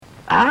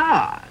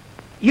Ah,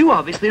 you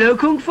obviously know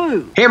Kung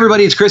Fu. Hey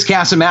everybody, it's Chris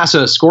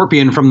Casamassa,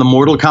 Scorpion from the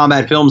Mortal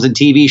Kombat films and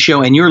TV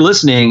show, and you're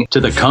listening to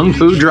the Kung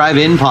Fu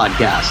Drive-In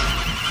Podcast.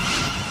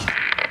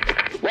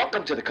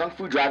 Welcome to the Kung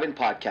Fu Drive-In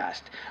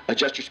Podcast.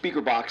 Adjust your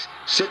speaker box,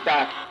 sit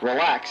back,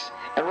 relax,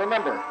 and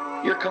remember,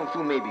 your Kung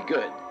Fu may be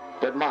good,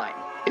 but mine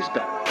is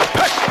better.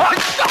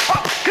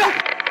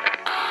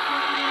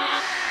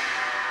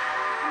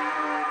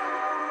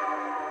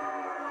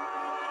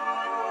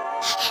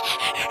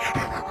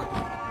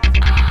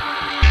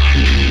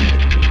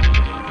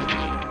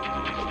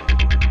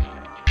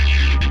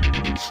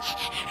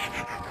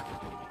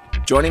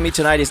 Joining me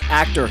tonight is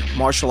actor,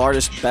 martial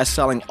artist,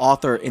 best-selling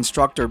author,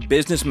 instructor,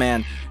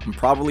 businessman, and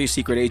probably a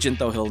secret agent,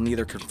 though he'll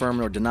neither confirm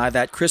nor deny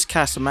that, Chris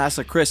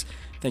Casamassa. Chris,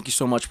 thank you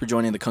so much for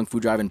joining the Kung Fu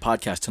Drive-In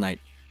Podcast tonight.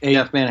 Hey,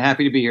 Jeff, man,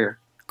 happy to be here.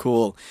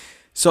 Cool.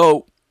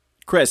 So,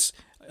 Chris,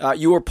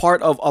 you were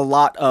part of a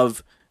lot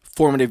of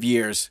formative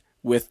years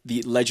with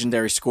the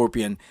legendary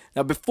Scorpion.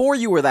 Now, before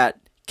you were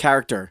that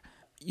character,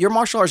 your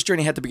martial arts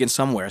journey had to begin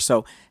somewhere.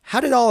 So,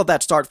 how did all of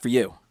that start for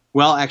you?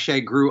 Well, actually,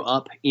 I grew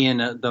up in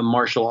the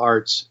martial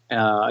arts.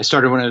 I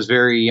started when I was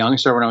very young. I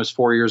started when I was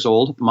 4 years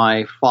old.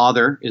 My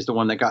father is the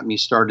one that got me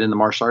started in the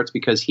martial arts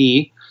because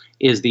he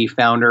is the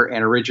founder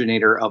and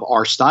originator of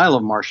our style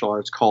of martial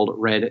arts called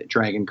Red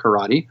Dragon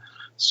Karate.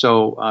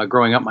 So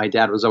growing up, my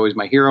dad was always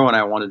my hero, and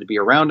I wanted to be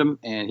around him,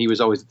 and he was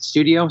always at the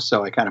studio.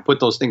 So I kind of put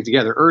those things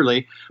together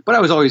early, but I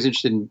was always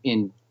interested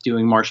in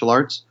doing martial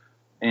arts.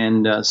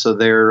 And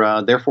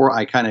therefore,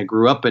 I kind of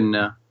grew up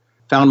and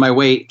found my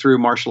way through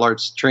martial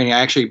arts training.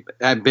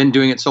 I've been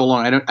doing it so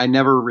long. I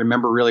never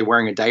remember really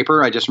wearing a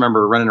diaper. I just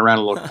remember running around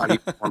a little karate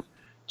uniform,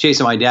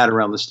 chasing my dad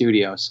around the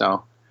studio.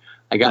 So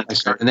I got my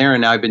start in there,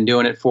 and now I've been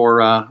doing it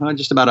for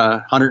just about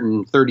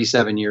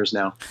 137 years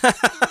now.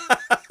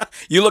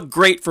 You look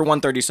great for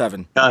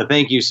 137.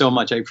 Thank you so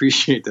much. I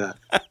appreciate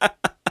that.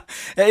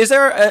 Is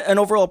there an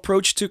overall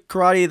approach to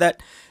karate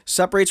that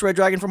separates Red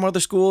Dragon from other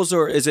schools,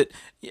 or is it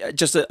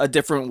just a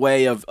different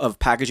way of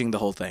packaging the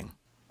whole thing?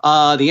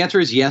 The answer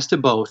is yes to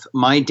both.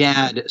 My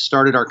dad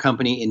started our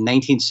company in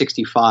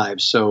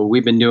 1965, so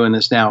we've been doing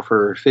this now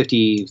for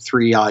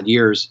 53 odd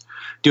years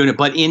doing it.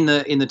 But in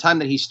the time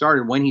that he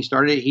started, when he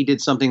started it, he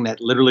did something that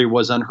literally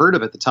was unheard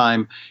of at the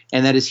time,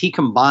 and that is he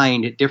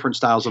combined different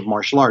styles of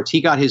martial arts. He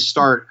got his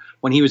start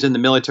when he was in the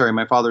military.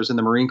 My father was in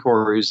the Marine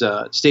Corps. He was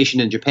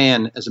stationed in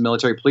Japan as a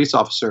military police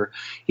officer.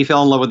 He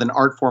fell in love with an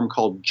art form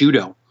called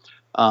Judo,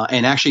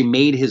 and actually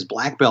made his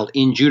black belt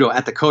in Judo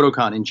at the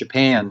Kodokan in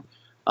Japan.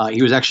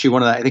 He was actually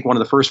one of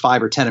the first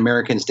 5 or 10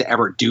 Americans to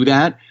ever do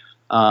that.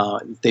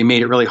 They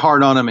made it really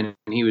hard on him, and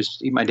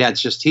my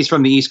dad's he's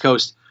from the East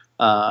Coast,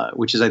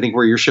 which is I think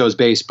where your show's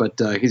based, but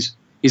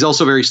he's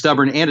also very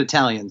stubborn and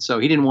Italian, so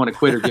he didn't want to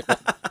quit or give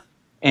up.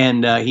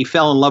 And he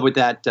fell in love with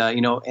that,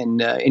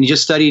 and he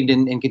just studied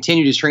and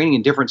continued his training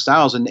in different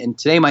styles. And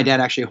today my dad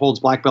actually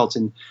holds black belts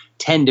in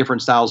 10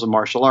 different styles of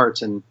martial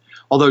arts. And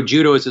although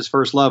Judo is his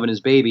first love and his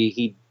baby,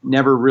 he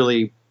never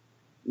really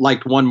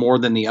liked one more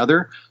than the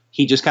other.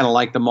 He just kind of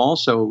liked them all.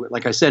 So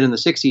like I said, in the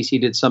 60s, he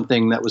did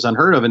something that was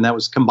unheard of, and that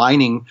was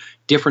combining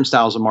different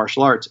styles of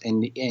martial arts.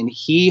 And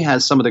he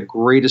has some of the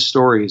greatest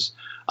stories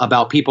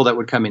about people that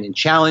would come in and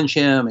challenge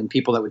him, and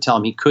people that would tell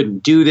him he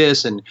couldn't do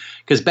this. And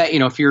because,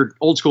 if you're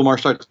old school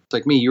martial arts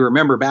like me, you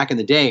remember back in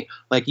the day,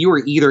 like you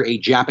were either a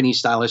Japanese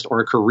stylist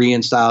or a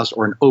Korean stylist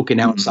or an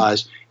Okinawan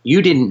stylist.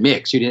 You didn't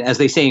mix. You didn't, as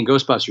they say in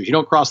Ghostbusters, you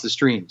don't cross the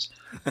streams.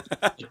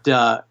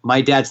 But, my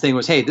dad's thing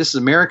was, hey, this is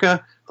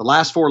America. The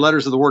last 4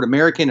 letters of the word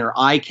American are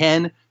I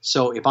can.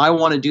 So if I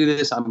want to do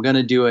this, I'm going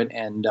to do it.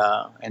 And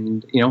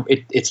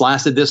it's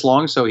lasted this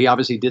long. So he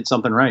obviously did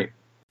something right.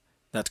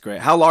 That's great.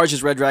 How large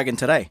is Red Dragon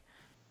today?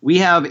 We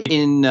have on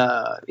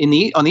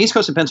the East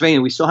Coast of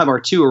Pennsylvania, we still have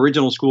our 2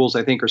 original schools,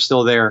 I think, are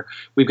still there.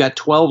 We've got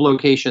 12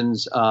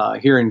 locations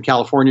here in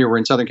California. We're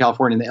in Southern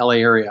California in the LA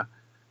area.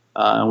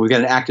 We've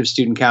got an active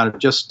student count of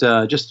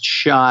just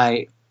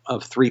shy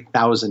of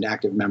 3,000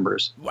 active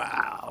members.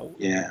 Wow.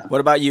 Yeah.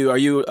 What about you? Are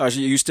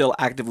you still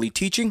actively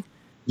teaching?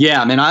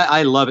 Yeah, man,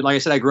 I love it. Like I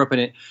said, I grew up in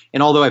it.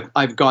 And although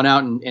I've gone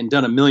out and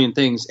done a million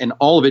things, and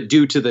all of it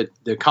due to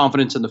the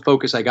confidence and the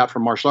focus I got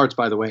from martial arts,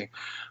 by the way.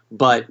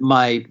 But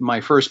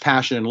my first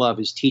passion and love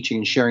is teaching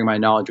and sharing my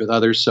knowledge with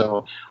others.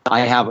 So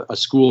I have a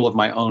school of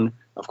my own,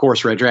 of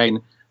course, Red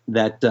Dragon,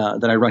 that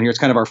I run here. It's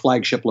kind of our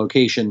flagship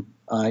location.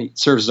 It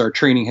serves as our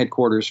training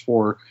headquarters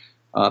for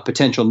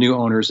potential new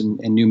owners and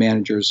new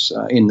managers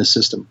in the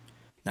system.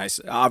 Nice.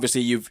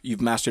 Obviously,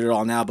 you've mastered it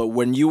all now. But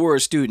when you were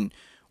a student,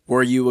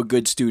 were you a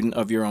good student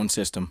of your own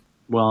system?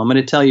 Well, I'm going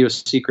to tell you a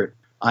secret.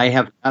 I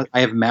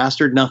have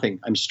mastered nothing.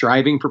 I'm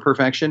striving for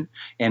perfection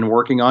and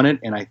working on it.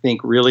 And I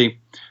think really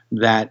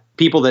that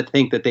people that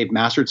think that they've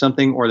mastered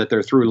something or that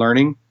they're through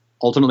learning,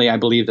 ultimately, I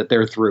believe that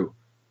they're through,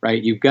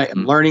 right?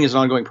 Learning is an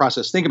ongoing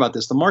process. Think about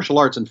this. The martial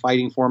arts and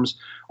fighting forms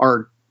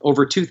are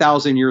over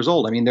 2,000 years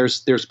old. I mean,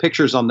 there's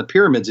pictures on the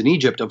pyramids in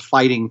Egypt of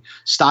fighting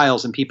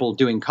styles and people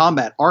doing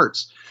combat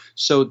arts.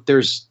 So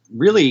there's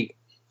really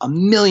a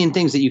million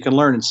things that you can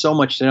learn and so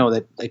much to know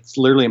that it's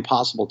literally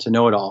impossible to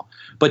know it all.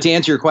 But to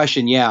answer your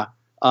question, yeah,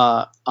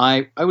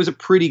 I was a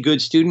pretty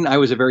good student. I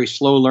was a very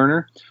slow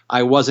learner.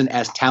 I wasn't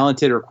as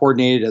talented or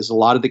coordinated as a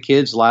lot of the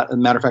kids. As a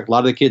matter of fact, a lot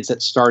of the kids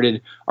that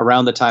started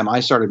around the time I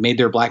started made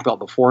their black belt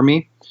before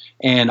me.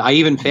 And I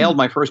even failed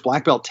my first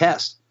black belt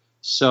test.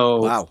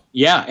 So, wow.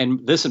 Yeah.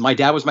 And listen, my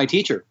dad was my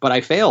teacher, but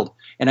I failed.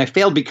 And I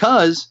failed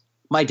because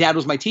my dad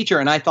was my teacher.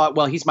 And I thought,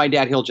 well, he's my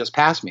dad. He'll just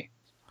pass me.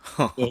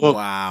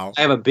 Wow.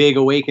 I have a big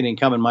awakening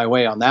coming my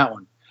way on that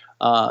one.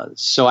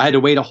 So I had to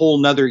wait a whole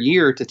nother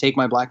year to take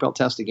my black belt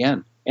test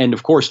again. And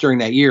of course, during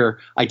that year,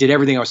 I did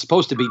everything I was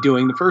supposed to be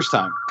doing the first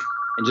time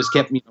and just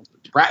kept,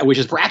 which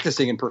is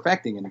practicing and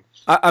perfecting. And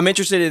I'm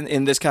interested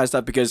in this kind of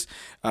stuff because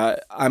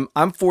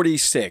I'm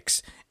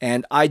 46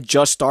 and I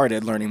just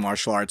started learning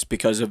martial arts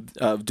because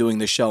of doing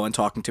the show and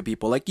talking to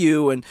people like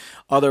you and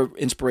other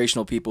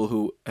inspirational people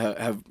who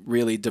have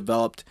really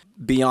developed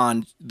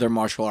beyond their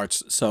martial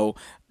arts. So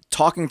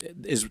talking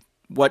is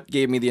what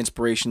gave me the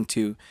inspiration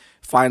to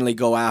finally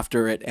go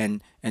after it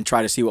and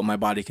try to see what my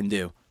body can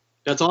do.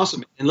 That's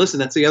awesome. And listen,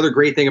 that's the other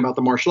great thing about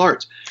the martial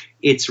arts.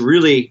 It's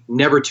really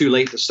never too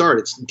late to start.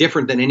 It's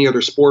different than any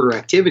other sport or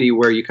activity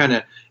where you kind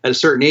of, at a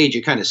certain age,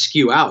 you kind of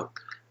skew out.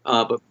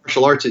 But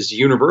martial arts is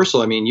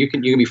universal. I mean, you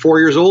can be 4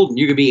 years old and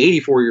you can be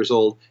 84 years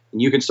old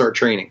and you can start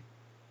training.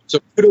 So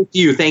kudos to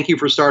you. Thank you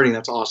for starting.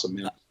 That's awesome,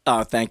 man.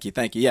 Oh, thank you.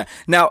 Thank you. Yeah.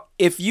 Now,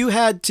 if you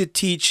had to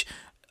teach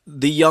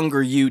the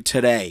younger you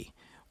today,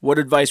 what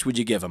advice would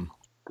you give him?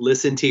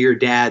 Listen to your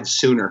dad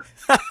sooner.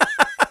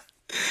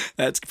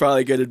 That's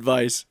probably good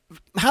advice.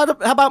 How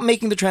about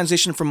making the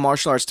transition from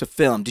martial arts to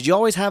film? Did you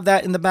always have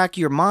that in the back of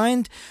your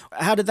mind?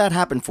 How did that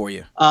happen for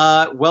you?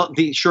 Well,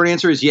 the short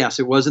answer is yes.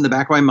 It was in the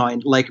back of my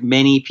mind. Like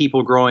many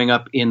people growing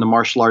up in the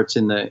martial arts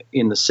in the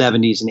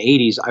 70s and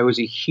 80s, I was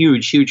a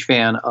huge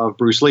fan of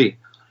Bruce Lee.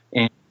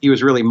 And he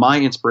was really my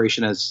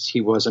inspiration, as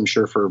he was, I'm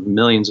sure, for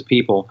millions of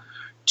people,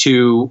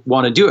 to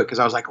want to do it. Because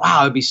I was like,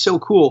 wow, it'd be so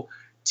cool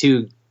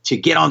to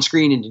get on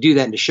screen and to do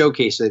that and to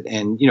showcase it.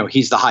 And,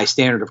 he's the high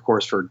standard, of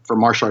course, for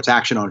martial arts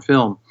action on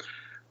film.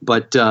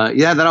 But,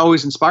 that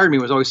always inspired me.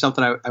 It was always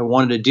something I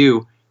wanted to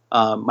do.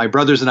 My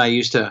brothers and I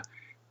used to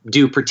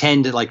do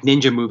pretend like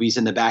ninja movies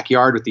in the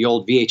backyard with the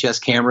old VHS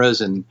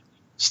cameras and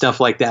stuff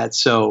like that.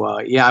 So,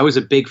 I was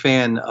a big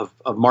fan of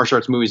martial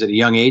arts movies at a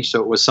young age. So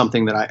it was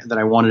something that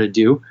I wanted to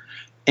do.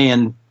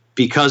 And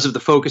because of the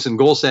focus and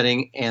goal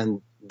setting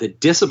and the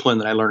discipline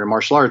that I learned in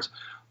martial arts,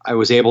 I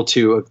was able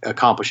to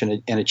accomplish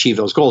and achieve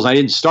those goals. I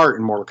didn't start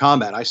in Mortal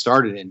Kombat. I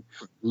started in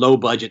low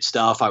budget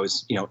stuff. I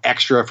was,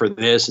 extra for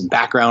this and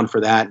background for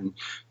that. And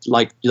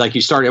like you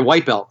start at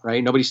white belt,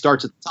 right? Nobody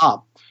starts at the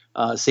top.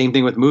 Same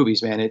thing with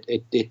movies, man.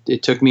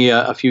 It took me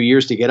a few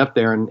years to get up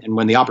there. And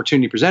when the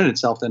opportunity presented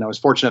itself, then I was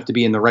fortunate enough to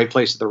be in the right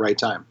place at the right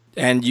time.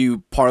 And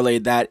you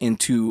parlayed that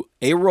into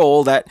a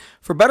role that,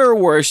 for better or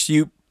worse,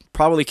 you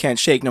probably can't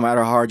shake no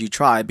matter how hard you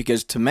try,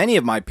 because to many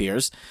of my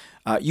peers,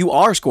 you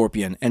are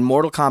Scorpion, and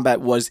Mortal Kombat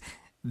was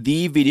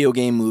the video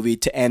game movie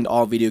to end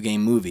all video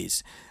game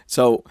movies.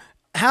 So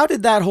how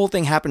did that whole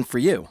thing happen for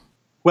you?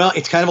 Well,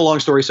 it's kind of a long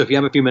story, so if you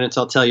have a few minutes,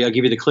 I'll tell you. I'll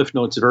give you the Cliff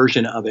Notes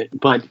version of it.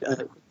 But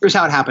here's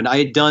how it happened. I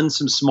had done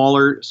some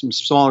smaller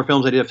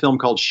films. I did a film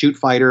called Shoot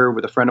Fighter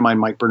with a friend of mine,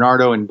 Mike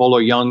Bernardo, and Bolo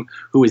Young,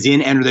 who was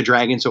in Enter the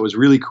Dragon. So it was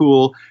really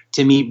cool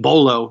to meet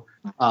Bolo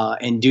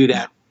and do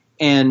that.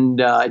 And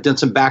I'd done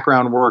some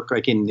background work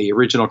like in the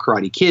original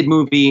Karate Kid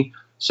movie.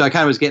 So I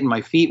kind of was getting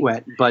my feet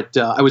wet, but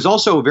I was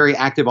also very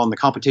active on the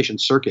competition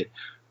circuit.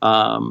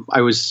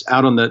 I was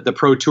out on the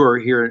pro tour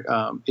here.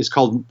 It's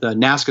called the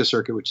NASCA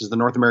circuit, which is the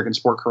North American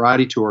Sport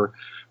Karate Tour,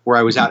 where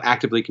I was out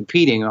actively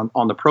competing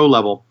on the pro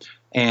level.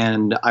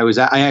 And I was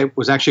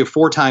actually a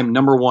 4-time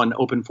 #1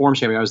 open forms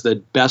champion. I was the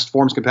best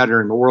forms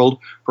competitor in the world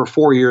for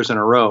 4 years in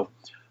a row.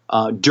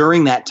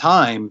 During that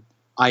time,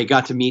 I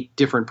got to meet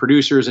different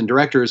producers and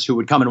directors who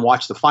would come and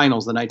watch the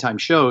finals, the nighttime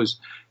shows.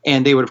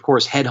 And they would, of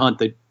course, headhunt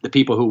the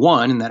people who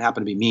won, and that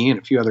happened to be me and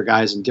a few other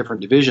guys in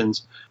different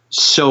divisions.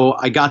 So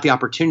I got the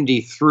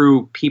opportunity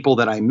through people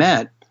that I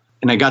met,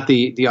 and I got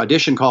the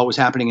audition call. It was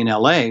happening in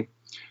L.A.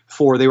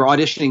 They were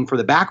auditioning for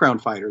the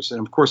background fighters. And,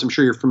 of course, I'm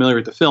sure you're familiar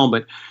with the film,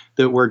 but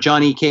where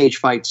Johnny Cage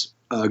fights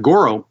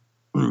Goro,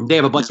 they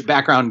have a bunch of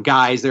background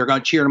guys. They're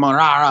going cheering him on,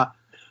 rah, rah.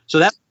 So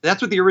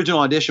that's what the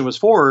original audition was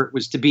for,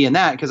 was to be in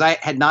that, because I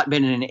had not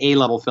been in an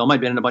A-level film.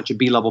 I'd been in a bunch of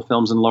B-level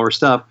films and lower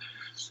stuff.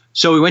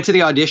 So we went to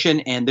the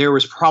audition, and there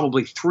was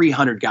probably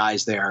 300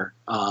 guys there.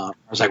 I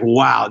was like,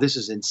 wow, this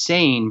is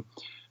insane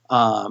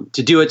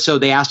to do it. So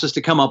they asked us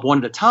to come up one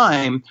at a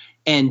time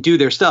and do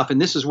their stuff. And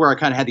this is where I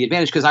kind of had the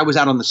advantage, because I was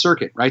out on the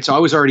circuit, right? So I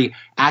was already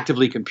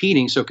actively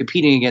competing. So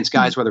competing against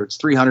guys, whether it's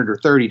 300 or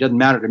 30, doesn't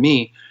matter to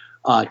me,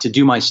 to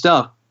do my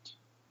stuff.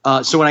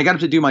 So when I got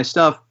up to do my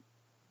stuff,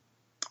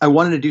 I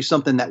wanted to do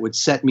something that would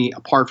set me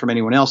apart from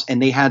anyone else.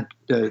 And they had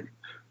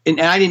and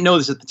I didn't know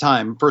this at the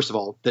time, first of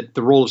all, that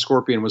the role of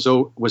Scorpion was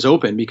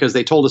open, because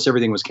they told us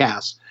everything was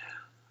cast.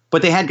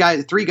 But they had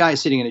 3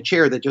 guys sitting in a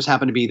chair that just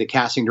happened to be the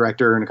casting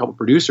director and a couple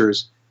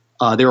producers.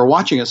 They were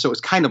watching us, so it was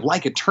kind of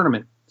like a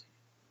tournament.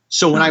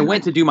 So when I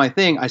went to do my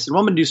thing, I said, well,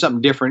 I'm going to do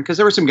something different, because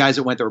there were some guys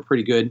that went that were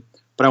pretty good,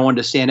 but I wanted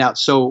to stand out.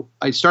 So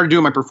I started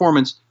doing my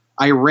performance.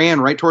 I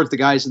ran right towards the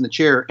guys in the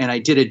chair and I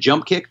did a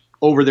jump kick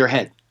over their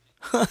head.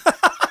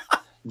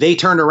 They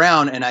turned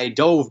around and I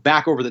dove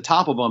back over the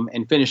top of them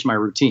and finished my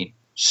routine.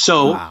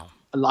 So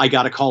I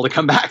got a call to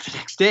come back the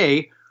next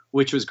day,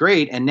 which was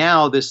great. And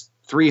now this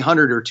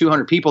 300 or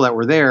 200 people that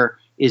were there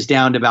is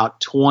down to about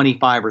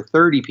 25 or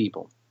 30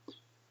 people.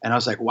 And I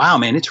was like, wow,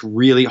 man, it's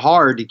really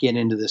hard to get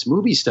into this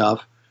movie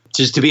stuff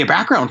just to be a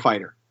background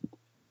fighter.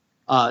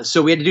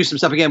 So we had to do some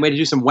stuff again. We had to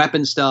do some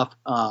weapon stuff.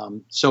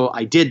 So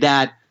I did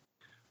that,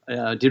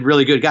 did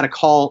really good. Got a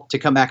call to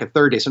come back a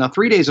third day. So now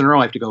 3 days in a row,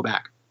 I have to go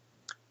back.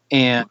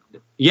 And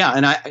yeah,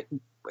 and I,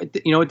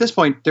 at this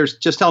point, there's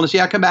just telling us,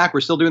 yeah, come back.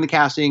 We're still doing the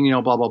casting,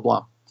 blah, blah,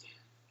 blah.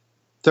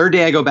 Third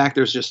day I go back,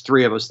 there's just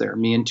 3 of us there,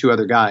 me and 2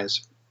 other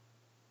guys.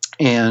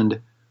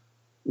 And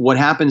what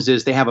happens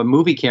is they have a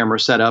movie camera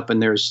set up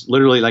and there's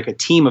literally like a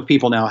team of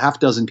people now, half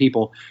dozen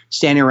people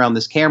standing around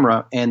this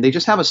camera, and they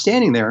just have us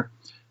standing there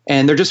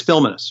and they're just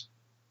filming us.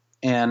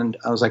 And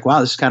I was like,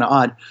 wow, this is kind of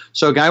odd.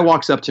 So a guy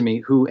walks up to me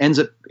who ends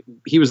up,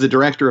 he was the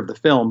director of the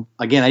film.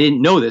 Again, I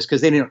didn't know this because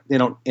they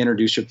don't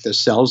introduce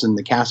themselves in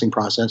the casting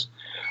process.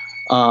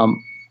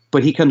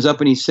 But he comes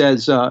up and he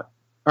says, all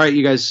right,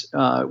 you guys,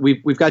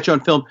 we've got you on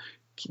film.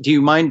 Do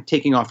you mind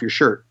taking off your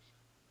shirt?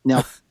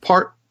 Now,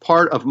 part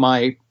of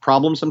my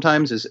problem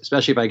sometimes is,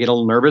 especially if I get a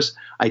little nervous,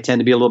 I tend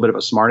to be a little bit of a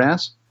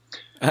smartass.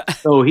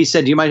 So he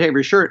said, do you mind taking off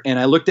your shirt? And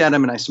I looked at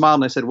him and I smiled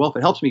and I said, well, if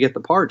it helps me get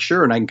the part,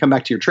 sure. And I can come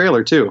back to your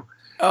trailer too.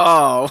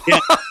 Oh, yeah.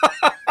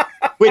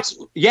 Which,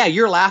 yeah,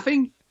 you're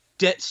laughing,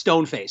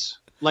 stone face.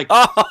 Like,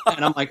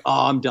 and I'm like,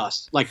 oh, I'm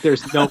dust. Like,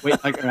 there's no way.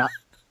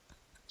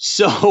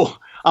 So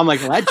I'm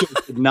like, well, that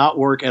joke did not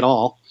work at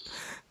all.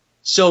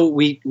 So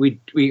we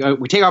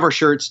take off our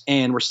shirts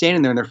and we're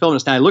standing there and they're filming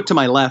us. Now I look to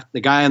my left. The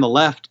guy on the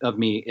left of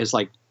me is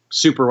like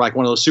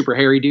one of those super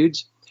hairy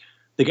dudes.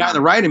 The guy on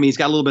the right of me, he's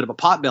got a little bit of a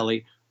pot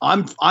belly.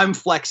 I'm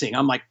flexing.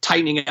 I'm like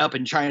tightening it up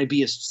and trying to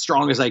be as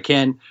strong as I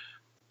can.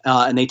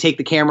 And they take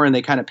the camera and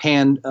they kind of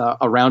pan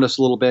around us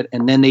a little bit.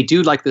 And then they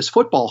do like this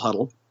football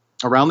huddle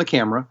around the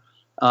camera.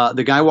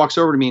 The guy walks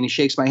over to me and he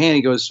shakes my hand.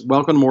 He goes,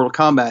 welcome to Mortal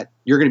Kombat.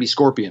 You're going to be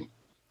Scorpion.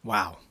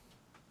 Wow.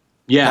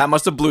 Yeah. That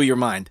must have blew your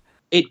mind.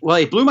 It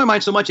blew my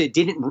mind so much it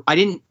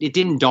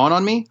didn't dawn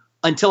on me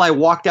until I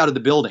walked out of the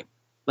building.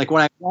 Like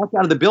when I walked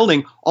out of the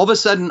building, all of a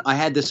sudden I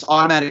had this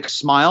automatic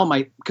smile.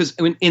 Because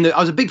I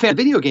was a big fan of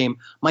the video game.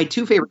 My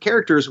 2 favorite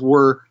characters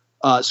were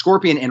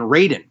Scorpion and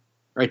Raiden.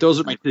 Right, those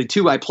are the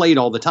 2 I played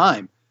all the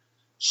time.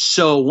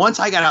 So once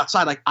I got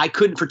outside, like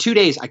for 2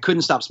 days, I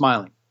couldn't stop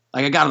smiling.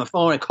 Like I got on the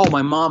phone, I called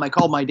my mom, I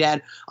called my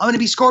dad. I'm going to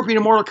be Scorpion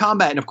in Mortal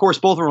Kombat, and of course,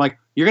 both of them were like,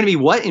 "You're going to be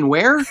what and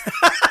where?"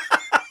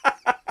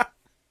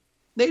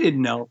 They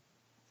didn't know.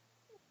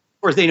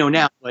 Of course, they know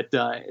now. But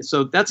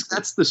so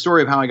that's the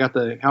story of how I got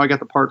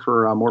the part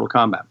for Mortal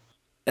Kombat.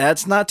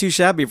 That's not too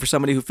shabby for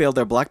somebody who failed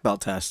their black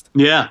belt test.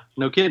 Yeah,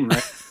 no kidding,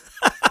 right?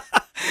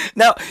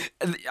 Now,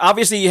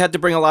 obviously, you had to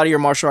bring a lot of your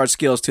martial arts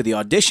skills to the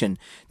audition.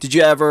 Did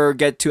you ever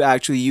get to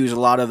actually use a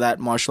lot of that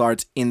martial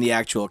arts in the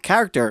actual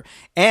character?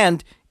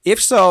 And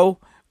if so,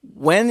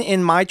 when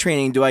in my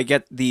training do I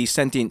get the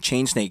sentient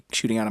chain snake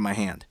shooting out of my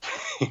hand?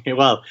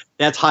 Well,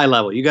 that's high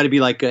level. You got to be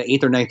like an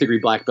 8th or 9th degree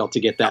black belt to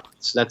get that.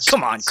 So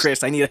Come on,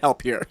 Chris, I need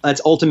help here. That's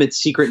ultimate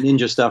secret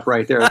ninja stuff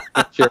right there. I'm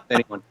not sure if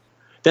anyone.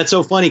 That's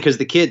so funny because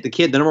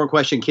the number one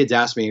question kids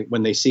ask me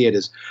when they see it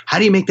is, how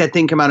do you make that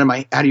thing come out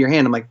of your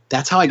hand? I'm like,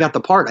 that's how I got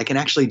the part. I can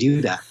actually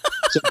do that.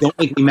 So don't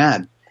make me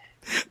mad.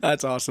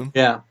 That's awesome.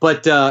 Yeah.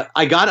 But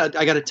I got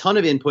a ton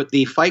of input.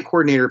 The fight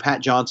coordinator,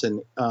 Pat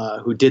Johnson,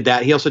 who did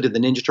that. He also did the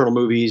Ninja Turtle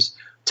movies,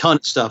 ton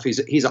of stuff.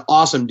 He's an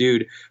awesome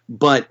dude.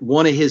 But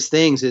one of his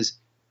things is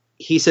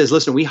he says,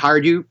 listen, we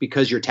hired you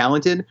because you're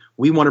talented.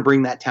 We want to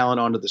bring that talent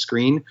onto the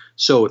screen.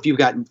 So if you've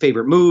got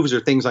favorite moves or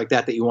things like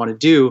that you want to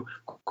do,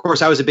 of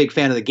course, I was a big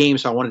fan of the game,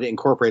 so I wanted to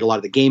incorporate a lot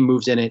of the game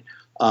moves in it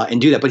and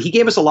do that. But he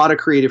gave us a lot of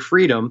creative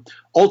freedom.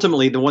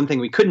 Ultimately, the one thing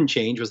we couldn't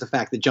change was the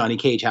fact that Johnny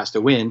Cage has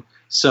to win.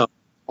 So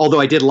although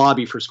I did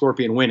lobby for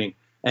Scorpion winning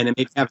and it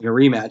made having a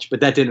rematch, but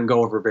that didn't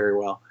go over very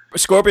well.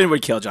 Scorpion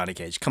would kill Johnny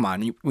Cage. Come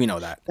on, we know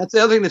that. That's the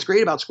other thing that's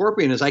great about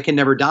Scorpion is I can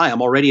never die.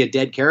 I'm already a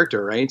dead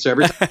character, right? So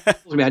every time he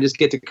kills me, I just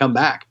get to come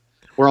back,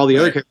 where all the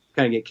other characters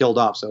kind of get killed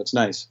off. So it's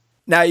nice.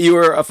 Now, you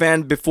were a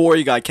fan before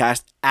you got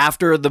cast.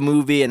 After the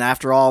movie and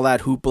after all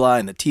that hoopla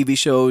and the TV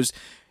shows,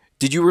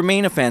 did you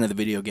remain a fan of the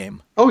video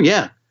game? Oh,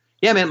 yeah.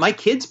 Yeah, man, my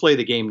kids play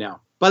the game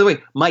now. By the way,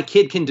 my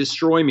kid can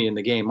destroy me in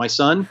the game. My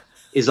son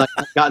is like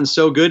gotten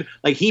so good.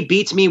 Like he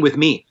beats me with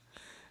me.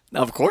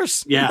 Of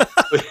course. Yeah.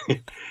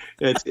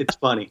 It's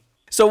funny.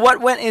 So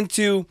what went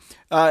into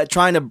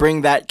trying to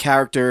bring that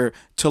character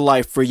to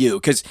life for you?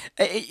 Because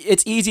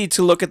it's easy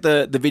to look at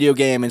the video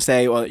game and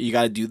say, well, you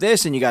got to do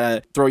this and you got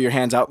to throw your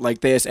hands out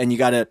like this and you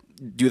got to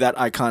do that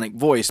iconic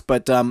voice.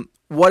 But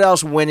what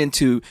else went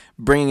into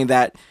bringing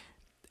that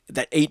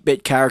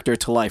 8-bit character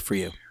to life for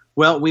you?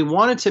 Well, we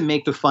wanted to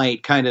make the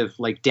fight kind of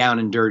like down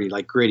and dirty,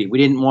 like gritty. We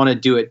didn't want to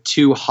do it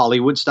too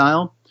Hollywood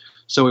style.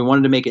 So we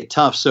wanted to make it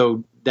tough.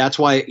 So that's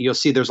why you'll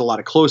see there's a lot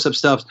of close-up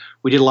stuff.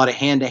 We did a lot of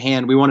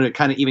hand-to-hand. We wanted to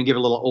kind of even give a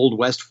little Old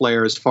West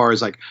flair as far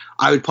as like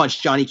I would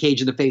punch Johnny Cage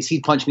in the face,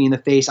 he'd punch me in the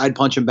face, I'd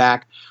punch him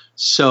back.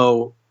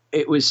 So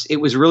it was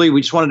really,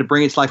 we just wanted to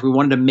bring it to life. We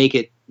wanted to make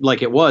it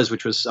like it was,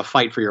 which was a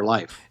fight for your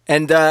life.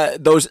 And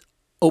those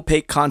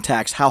opaque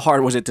contacts, how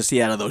hard was it to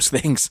see out of those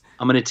things?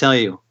 I'm going to tell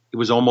you, it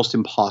was almost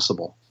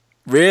impossible.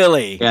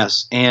 Really?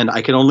 Yes, and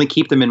I could only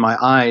keep them in my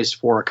eyes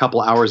for a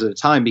couple hours at a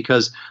time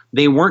because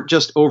they weren't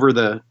just over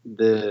the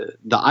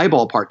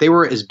eyeball part. They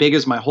were as big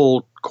as my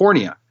whole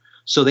cornea.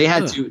 So they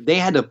had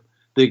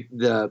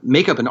the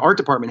makeup and art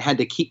department had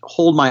to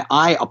hold my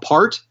eye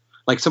apart.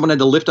 Like someone had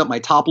to lift up my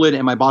top lid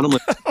and my bottom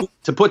lid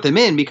to put them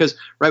in because,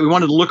 right, we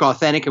wanted to look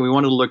authentic and we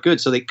wanted to look good.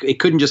 So it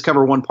couldn't just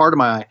cover one part of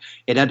my eye.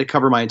 It had to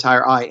cover my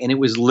entire eye. And it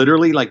was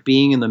literally like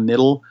being in the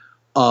middle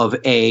of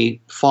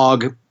a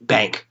fog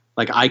bank.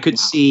 Like I could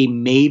see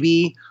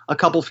maybe a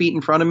couple feet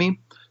in front of me.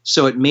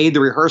 So it made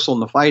the rehearsal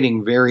and the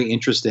fighting very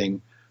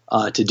interesting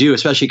to do,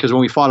 especially because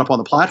when we fought up on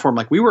the platform,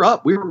 like we were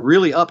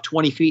really up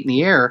 20 feet in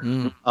the air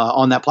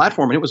on that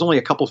platform, and it was only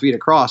a couple feet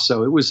across.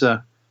 So it was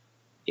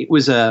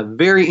a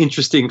very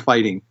interesting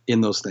fighting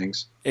in those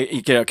things.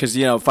 Because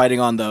fighting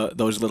on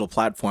those little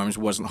platforms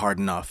wasn't hard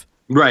enough.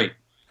 Right.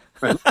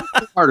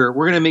 Harder.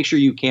 We're going to make sure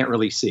you can't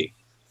really see.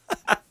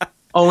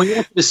 Oh, and you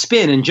have to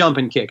spin and jump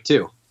and kick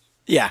too.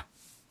 Yeah.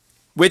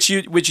 Which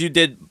you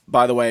did,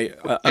 by the way,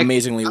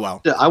 amazingly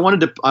well. I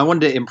wanted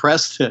to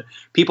impress the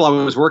people I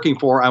was working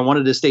for. I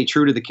wanted to stay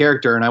true to the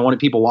character, and I wanted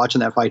people watching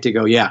that fight to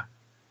go, "Yeah,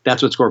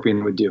 that's what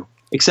Scorpion would do."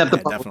 Except the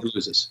part where he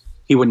loses,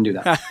 he wouldn't do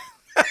that.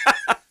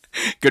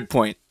 Good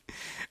point.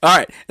 All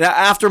right, now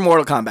after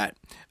Mortal Kombat,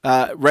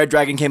 Red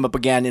Dragon came up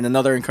again in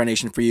another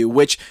incarnation for you,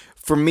 which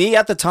for me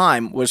at the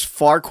time was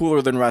far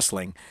cooler than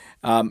wrestling.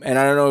 And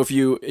I don't know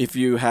if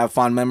you have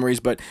fond memories,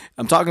 but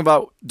I'm talking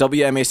about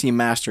WMAC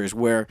Masters,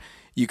 where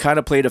you kind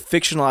of played a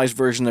fictionalized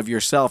version of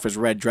yourself as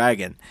Red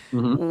Dragon.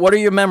 Mm-hmm. What are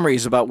your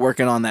memories about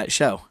working on that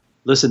show?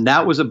 Listen,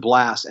 that was a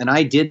blast. And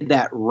I did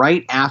that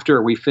right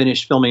after we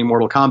finished filming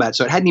Mortal Kombat.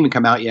 So it hadn't even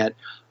come out yet.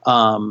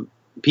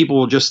 People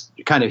were just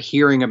kind of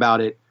hearing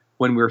about it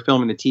when we were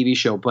filming the TV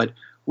show. But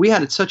we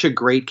had such a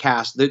great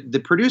cast.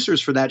 The producers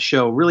for that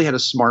show really had a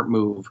smart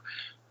move.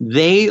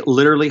 They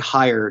literally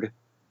hired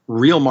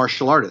real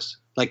martial artists,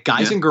 like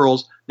guys and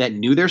girls that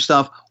knew their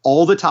stuff.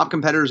 All the top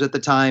competitors at the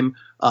time,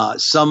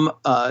 some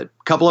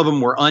couple of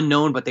them were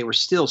unknown, but they were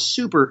still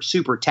super,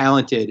 super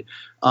talented,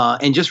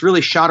 and just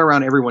really shot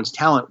around everyone's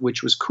talent,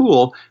 which was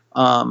cool.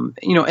 And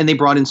they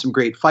brought in some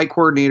great fight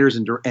coordinators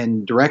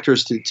and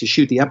directors to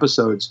shoot the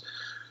episodes.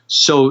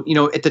 So,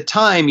 at the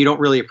time, you don't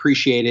really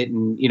appreciate it.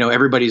 And,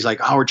 everybody's like,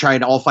 oh, we're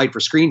trying to all fight for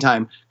screen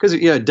time. Because,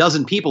 a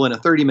dozen people in a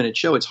 30-minute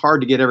show, it's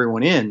hard to get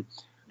everyone in.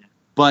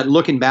 But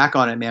looking back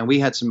on it, man, we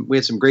had some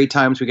great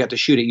times. We got to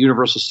shoot at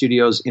Universal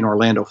Studios in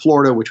Orlando,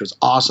 Florida, which was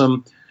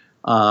awesome.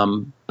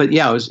 But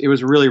yeah, it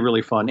was really,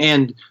 really fun.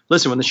 And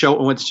listen, when the show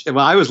went,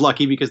 I was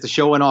lucky because the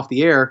show went off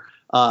the air.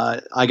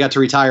 I got to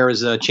retire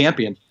as a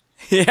champion.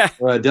 Yeah.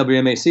 For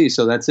WMAC.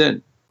 So that's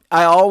it.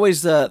 I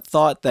always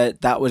thought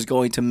that was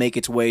going to make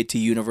its way to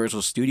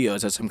Universal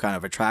Studios as some kind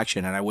of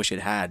attraction, and I wish it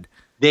had.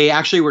 They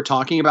actually were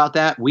talking about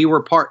that. We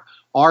were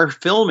our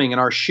filming and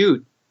our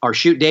shoot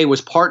day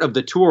was part of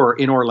the tour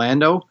in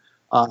Orlando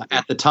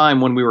at the time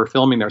when we were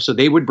filming there. So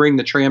they would bring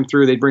the tram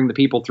through, they'd bring the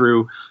people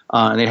through,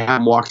 and they'd have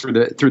them walk through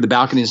the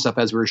balcony and stuff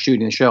as we were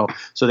shooting the show.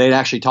 So they'd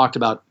actually talked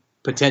about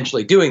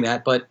potentially doing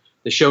that, but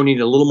the show needed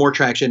a little more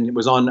traction. It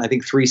was on, I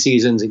think, 3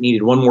 seasons. It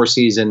needed 1 more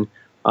season.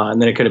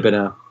 And then it could have been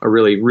a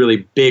really,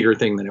 really bigger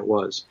thing than it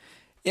was.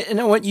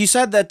 What you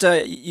said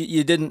that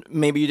you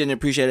didn't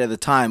appreciate it at the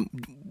time.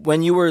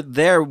 When you were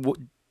there,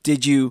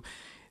 did you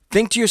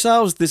think to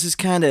yourselves, this is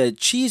kind of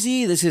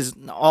cheesy, this is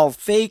all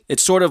fake?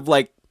 It's sort of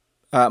like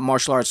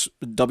martial arts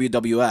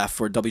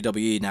WWF or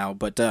WWE now,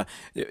 but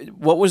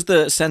what was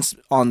the sense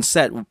on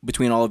set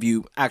between all of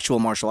you actual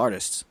martial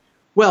artists?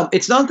 Well,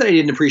 it's not that I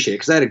didn't appreciate it,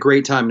 because I had a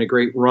great time and a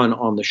great run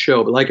on the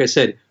show. But like I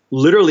said,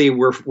 literally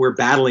we're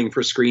battling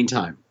for screen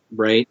time.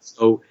 Right.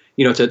 So,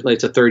 it's a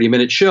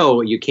 30-minute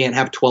show. You can't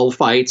have 12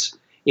 fights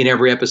in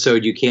every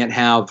episode. You can't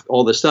have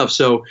all this stuff.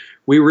 So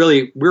we were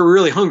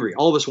really hungry.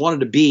 All of us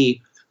wanted to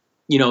be,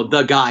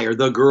 the guy or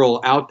the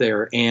girl out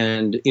there.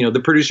 And,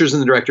 the producers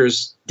and the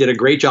directors did a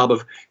great job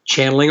of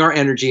channeling our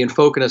energy and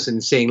focusing us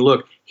and saying,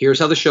 look, here's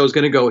how the show's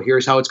going to go.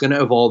 Here's how it's going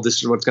to evolve. This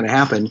is what's going to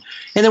happen.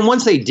 And then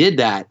once they did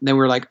that, then we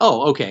were like,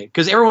 oh, okay.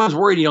 Because everyone's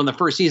worried, in the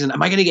first season,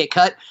 am I going to get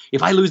cut?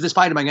 If I lose this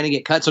fight, am I going to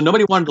get cut? So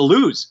nobody wanted to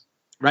lose.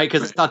 Right,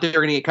 because they thought they were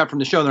going to get cut from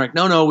the show. And they're like,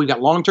 no, we've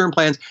got long-term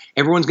plans.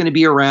 Everyone's going to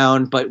be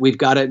around, but we've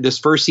got this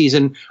first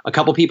season, a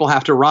couple people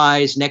have to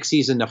rise. Next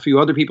season, a few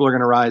other people are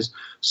going to rise.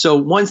 So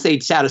once they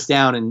sat us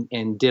down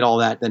and did all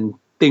that, then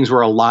things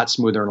were a lot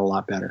smoother and a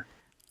lot better.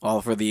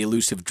 All for the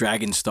elusive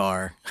Dragon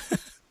Star.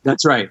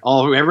 That's right.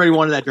 Everybody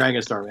wanted that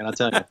Dragon Star, man. I'll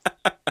tell you.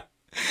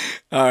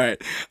 All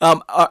right.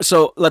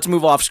 So let's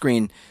move off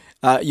screen.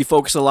 You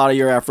focus a lot of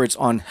your efforts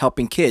on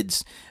helping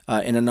kids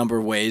in a number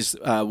of ways,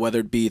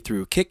 whether it be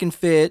through Kick and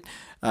Fit,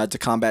 to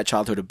combat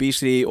childhood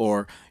obesity,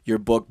 or your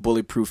book,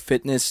 Bulletproof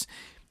Fitness.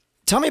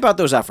 Tell me about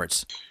those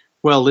efforts.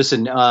 Well,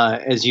 listen,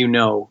 as you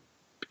know,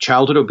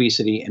 childhood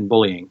obesity and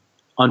bullying,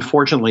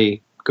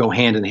 unfortunately, go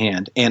hand in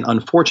hand. And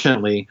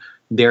unfortunately,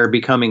 they're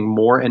becoming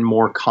more and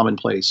more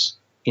commonplace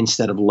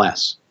instead of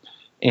less.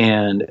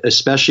 And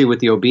especially with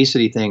the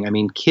obesity thing, I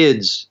mean,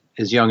 kids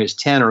as young as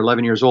 10 or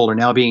 11 years old are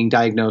now being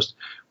diagnosed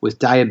with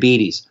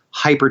diabetes,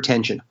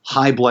 hypertension,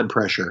 high blood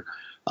pressure,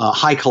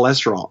 high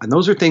cholesterol. And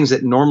those are things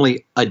that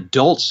normally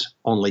adults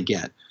only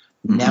get.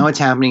 Mm-hmm. Now it's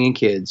happening in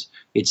kids.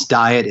 It's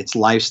diet, it's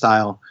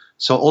lifestyle.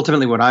 So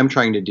ultimately what I'm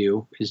trying to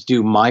do is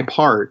do my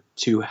part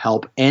to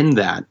help end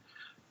that.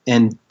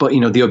 But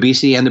the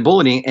obesity and the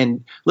bullying.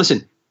 And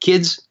listen,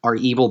 kids are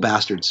evil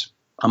bastards.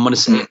 I'm going to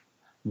say it.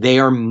 They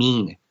are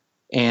mean.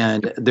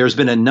 And there's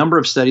been a number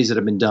of studies that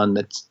have been done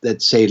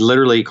that say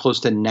literally close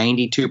to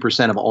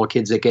 92% of all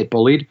kids that get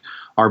bullied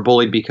are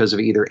bullied because of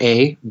either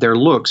A, their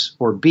looks,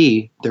 or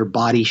B, their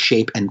body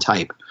shape and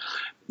type.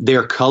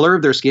 Their color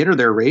of their skin or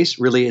their race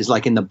really is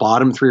like in the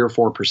bottom 3 or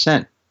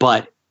 4%.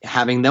 But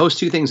having those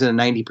two things in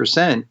a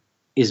 90%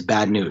 is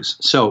bad news.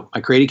 So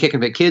I created Kick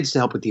and Fit Kids to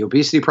help with the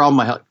obesity problem.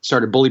 I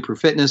started Bully Proof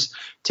Fitness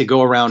to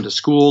go around to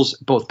schools,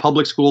 both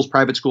public schools,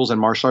 private schools,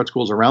 and martial arts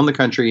schools around the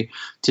country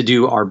to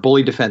do our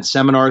bully defense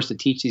seminars to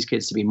teach these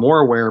kids to be more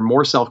aware,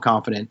 more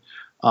self-confident,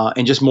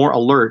 and just more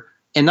alert.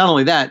 And not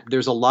only that,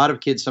 there's a lot of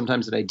kids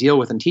sometimes that I deal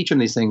with and teach them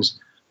these things.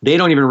 They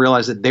don't even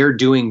realize that they're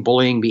doing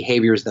bullying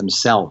behaviors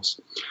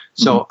themselves.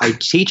 So I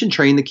teach and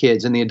train the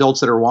kids and the adults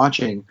that are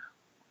watching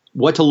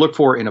what to look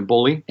for in a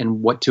bully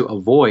and what to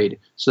avoid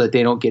so that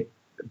they don't get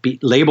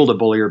labeled a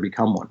bully or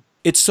become one.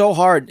 It's so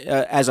hard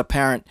as a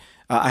parent.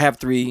 I have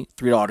three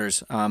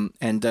daughters,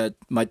 and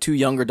my two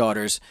younger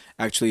daughters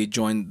actually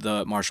joined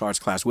the martial arts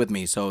class with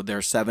me. So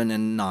they're 7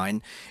 and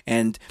 9,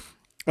 and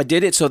I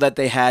did it so that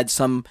they had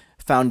some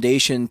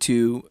foundation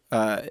to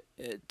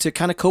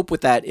kind of cope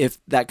with that if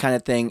that kind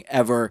of thing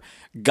ever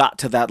got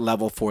to that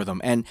level for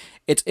them. And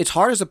it's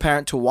hard as a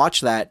parent to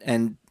watch that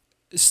and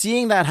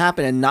seeing that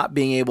happen and not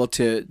being able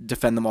to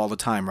defend them all the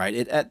time,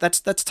 right?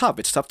 That's tough.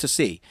 It's tough to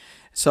see.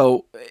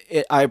 So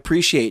I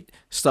appreciate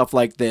stuff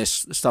like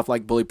this, stuff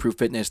like Bully Proof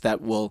Fitness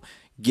that will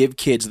give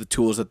kids the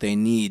tools that they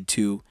need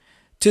to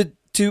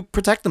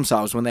protect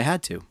themselves when they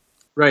had to.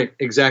 Right,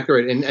 exactly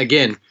right. And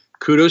again,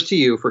 kudos to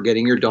you for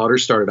getting your daughter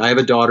started. I have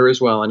a daughter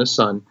as well and a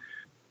son.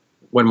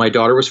 When my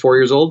daughter was 4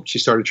 years old, she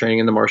started training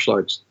in the martial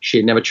arts. She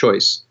didn't have a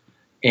choice.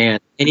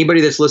 And anybody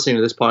that's listening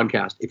to this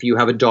podcast, if you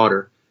have a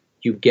daughter,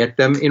 you get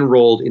them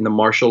enrolled in the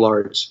martial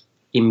arts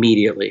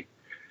immediately.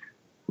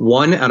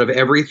 1 out of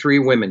every 3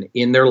 women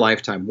in their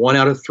lifetime, 1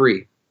 out of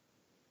 3,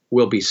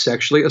 will be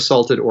sexually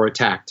assaulted or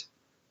attacked.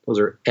 Those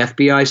are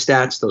FBI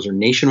stats. Those are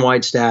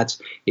nationwide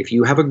stats. If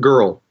you have a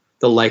girl,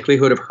 the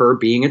likelihood of her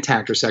being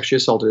attacked or sexually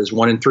assaulted is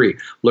 1 in 3.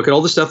 Look at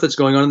all the stuff that's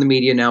going on in the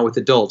media now with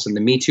adults and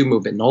the Me Too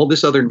movement and all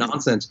this other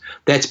nonsense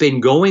that's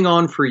been going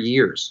on for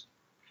years.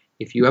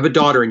 If you have a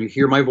daughter and you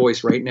hear my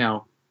voice right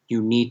now,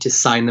 you need to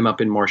sign them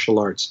up in martial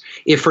arts.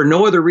 If for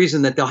no other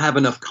reason that they'll have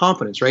enough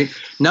confidence, right?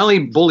 Not only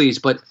bullies,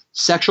 but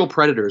sexual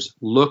predators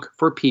look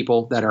for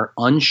people that are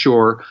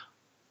unsure,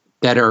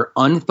 that are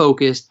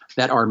unfocused,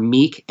 that are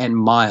meek and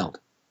mild.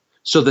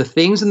 So the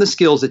things and the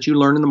skills that you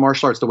learn in the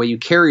martial arts, the way you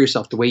carry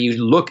yourself, the way you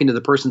look into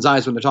the person's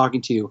eyes when they're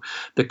talking to you,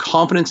 the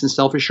confidence and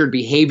self-assured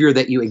behavior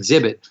that you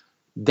exhibit,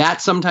 that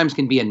sometimes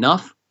can be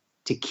enough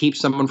to keep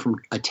someone from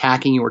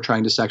attacking you or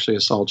trying to sexually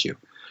assault you.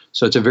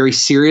 So it's a very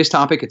serious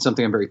topic. It's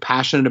something I'm very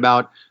passionate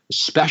about,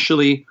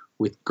 especially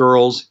with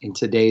girls in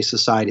today's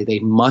society. They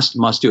must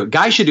do it.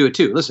 Guys should do it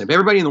too. Listen, if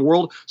everybody in the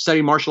world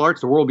studied martial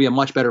arts, the world would be a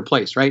much better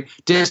place, right?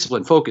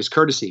 Discipline, focus,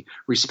 courtesy,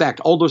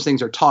 respect, all those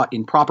things are taught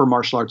in proper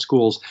martial arts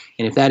schools.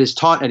 And if that is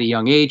taught at a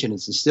young age and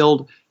it's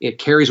instilled, it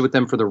carries with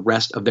them for the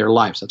rest of their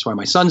lives. That's why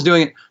my son's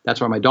doing it.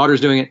 That's why my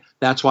daughter's doing it.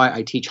 That's why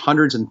I teach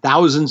hundreds and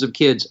thousands of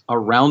kids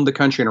around the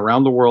country and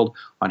around the world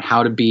on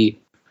how to be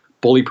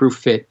bully-proof,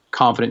 fit,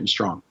 confident, and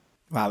strong.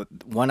 Wow,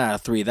 1 out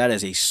of 3. That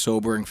is a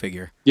sobering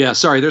figure. Yeah,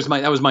 sorry. That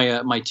was my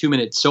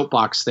 2-minute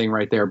soapbox thing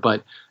right there.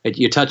 But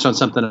you touched on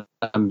something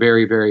I'm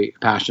very, very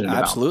passionate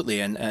about.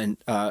 Absolutely, and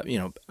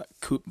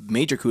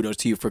major kudos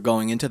to you for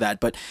going into that.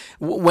 But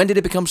when did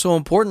it become so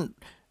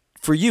important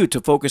for you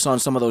to focus on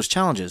some of those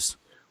challenges?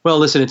 Well,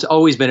 listen, it's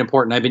always been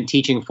important. I've been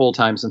teaching full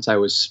time since I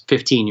was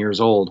 15 years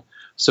old,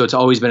 so it's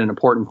always been an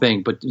important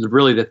thing. But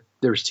really,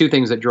 there's 2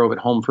 things that drove it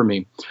home for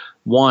me.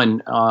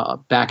 One,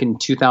 back in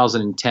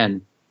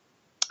 2010.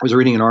 I was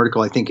reading an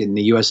article, I think, in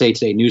the USA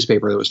Today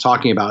newspaper that was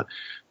talking about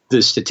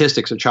the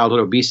statistics of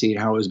childhood obesity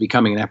and how it was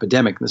becoming an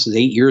epidemic. This is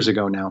 8 years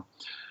ago now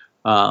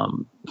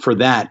for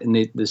that.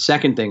 And the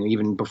second thing,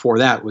 even before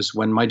that, was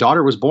when my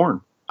daughter was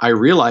born. I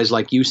realized,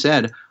 like you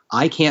said,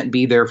 I can't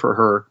be there for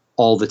her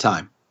all the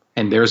time.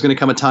 And there's going to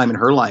come a time in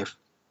her life,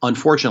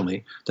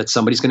 unfortunately, that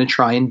somebody's going to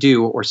try and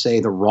do or say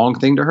the wrong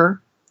thing to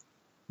her.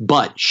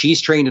 But she's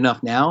trained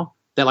enough now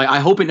that I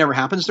hope it never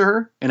happens to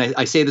her. And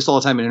I say this all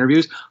the time in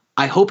interviews.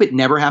 I hope it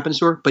never happens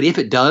to her, but if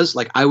it does,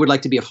 I would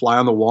like to be a fly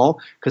on the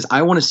wall because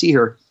I want to see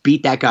her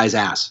beat that guy's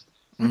ass.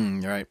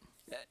 Right.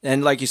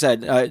 And like you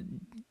said,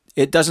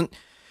 it doesn't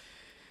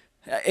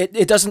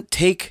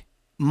take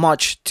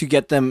much to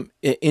get them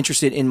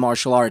interested in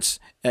martial arts.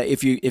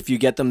 If you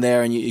get them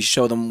there and you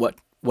show them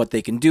what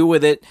they can do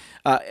with it.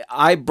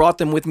 I brought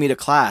them with me to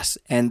class,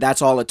 and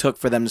that's all it took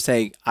for them to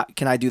say,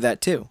 "Can I do that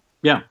too?"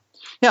 Yeah.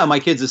 Yeah, my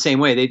kids the same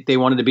way. They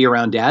wanted to be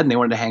around dad, and they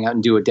wanted to hang out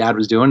and do what dad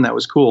was doing. That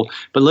was cool.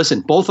 But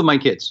listen, both of my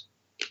kids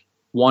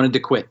wanted to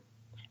quit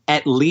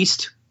at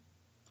least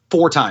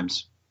 4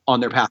 times on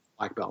their path to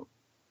black belt.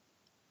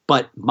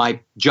 But my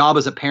job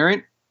as a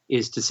parent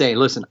is to say,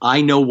 listen,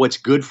 I know what's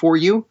good for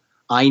you.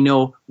 I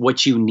know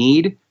what you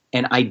need.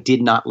 And I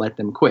did not let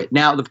them quit.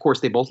 Now, of course,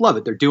 they both love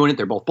it. They're doing it.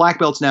 They're both black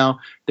belts now.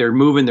 They're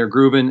moving, they're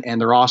grooving,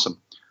 and they're awesome.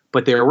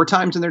 But there were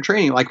times in their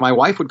training, like my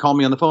wife would call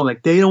me on the phone,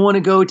 like, they don't want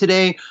to go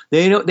today.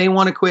 They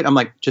want to quit. I'm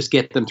like, just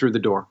get them through the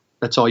door.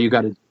 That's all you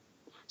got to do.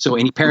 So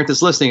any parent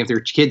that's listening, if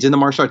their kid's in the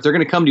martial arts, they're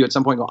going to come to you at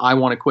some point and go, I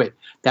want to quit.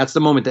 That's the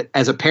moment that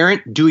as a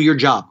parent, do your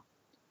job.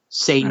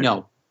 Say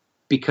no,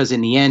 because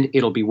in the end,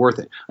 it'll be worth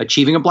it.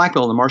 Achieving a black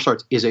belt in the martial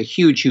arts is a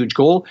huge, huge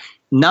goal.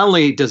 Not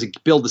only does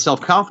it build the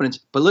self-confidence,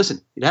 but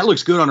listen, that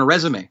looks good on a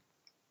resume.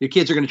 Your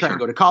kids are going to try to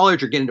go to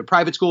college or get into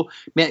private school.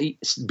 Man,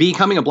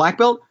 becoming a black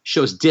belt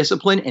shows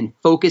discipline and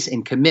focus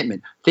and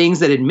commitment, things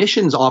that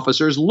admissions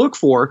officers look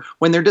for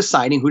when they're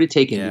deciding who to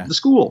take into the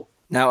school.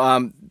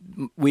 Now,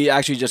 we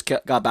actually just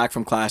got back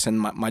from class, and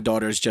my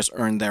daughters just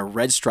earned their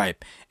red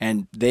stripe,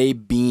 and they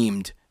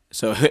beamed.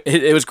 So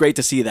it was great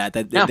to see that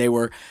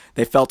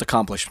they felt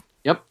accomplished.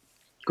 Yep,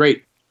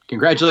 great.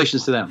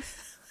 Congratulations to them.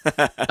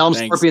 Elm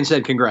Scorpion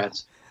said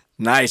congrats.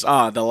 Nice.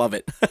 They'll love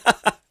it.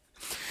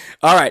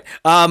 All right.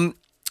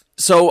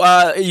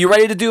 So you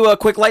ready to do a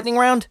quick lightning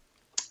round?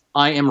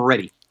 I am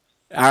ready.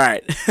 All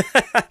right.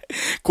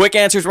 Quick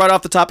answers right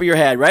off the top of your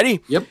head.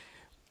 Ready? Yep.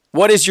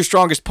 What is your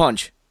strongest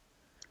punch?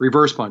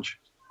 Reverse punch.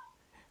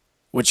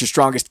 What's your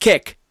strongest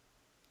kick?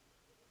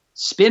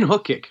 Spin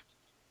hook kick.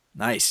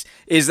 Nice.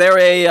 Is there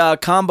a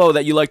combo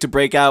that you like to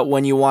break out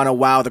when you want to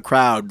wow the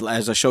crowd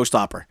as a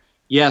showstopper?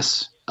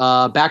 Yes.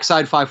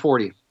 Backside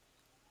 540.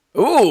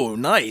 Ooh,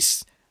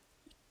 nice.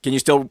 Can you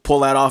still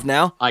pull that off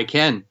now? I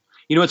can.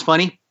 You know what's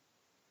funny?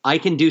 I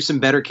can do some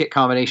better kick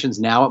combinations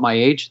now at my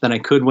age than I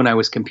could when I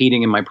was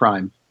competing in my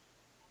prime.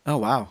 Oh,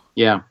 wow.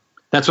 Yeah.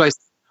 That's why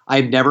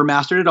I've never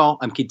mastered it all.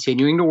 I'm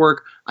continuing to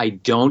work. I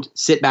don't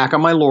sit back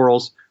on my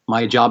laurels.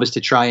 My job is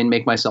to try and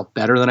make myself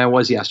better than I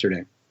was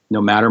yesterday.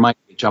 No matter my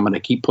age, I'm going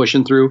to keep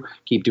pushing through,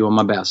 keep doing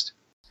my best.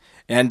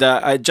 And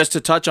just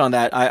to touch on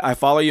that, I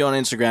follow you on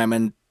Instagram,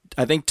 and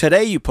I think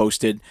today you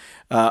posted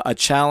a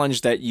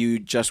challenge that you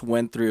just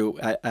went through.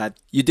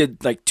 You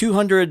did like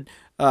 200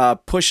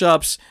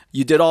 push-ups.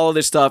 You did all of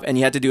this stuff, and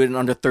you had to do it in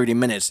under 30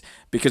 minutes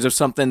because of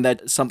something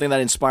that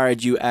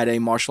inspired you at a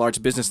martial arts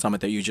business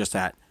summit that you just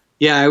had.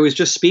 Yeah, I was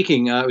just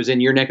speaking. I was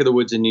in your neck of the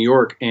woods in New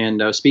York,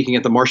 and speaking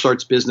at the Martial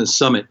Arts Business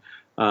Summit,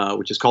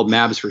 which is called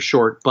MABS for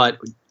short. But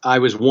I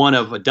was one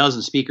of a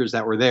dozen speakers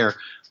that were there.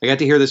 I got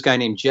to hear this guy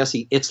named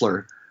Jesse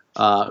Itzler,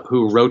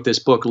 who wrote this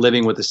book,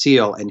 Living with a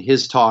SEAL, and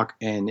his talk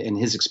and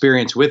his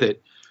experience with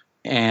it.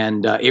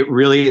 And it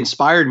really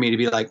inspired me to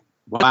be like,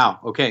 wow,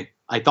 okay,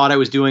 I thought I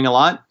was doing a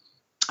lot.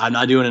 I'm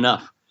not doing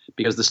enough.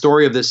 Because the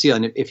story of this SEAL,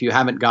 and if you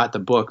haven't got the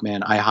book,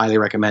 man, I highly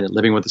recommend it.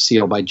 Living with a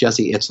SEAL by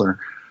Jesse Itzler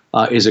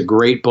is a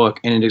great book.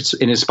 And it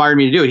inspired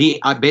me to do it.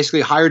 I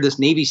basically hired this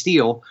Navy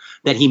SEAL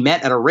that he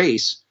met at a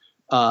race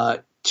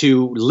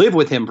to live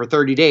with him for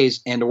 30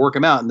 days and to work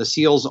him out. And the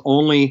SEAL's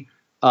only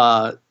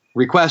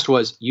request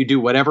was, you do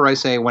whatever I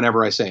say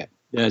whenever I say it.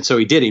 And so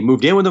he did. He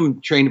moved in with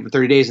him, trained him for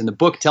 30 days, and the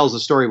book tells the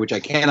story, which I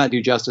cannot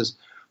do justice,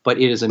 but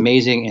it is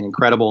amazing and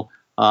incredible.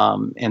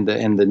 And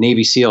the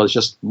Navy SEAL is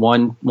just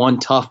one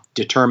tough,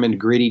 determined,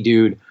 gritty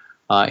dude.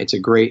 It's a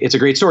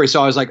great story.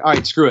 So I was like, all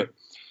right, screw it.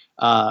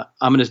 I'm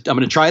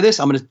gonna try this.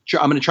 I'm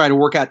gonna try to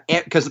work out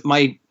because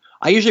I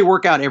usually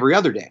work out every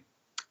other day.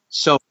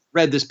 So I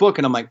read this book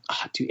and I'm like,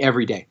 do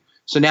every day.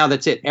 So now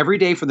that's it. Every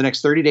day for the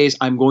next 30 days,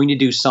 I'm going to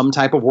do some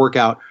type of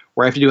workout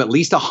where I have to do at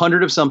least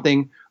 100 of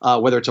something,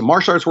 whether it's a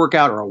martial arts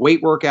workout or a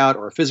weight workout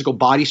or a physical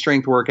body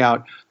strength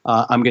workout.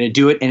 I'm going to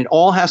do it. And it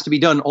all has to be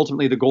done.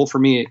 Ultimately, the goal for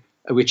me,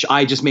 which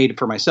I just made it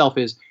for myself,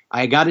 is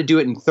I got to do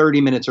it in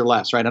 30 minutes or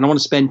less, right? I don't want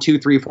to spend 2,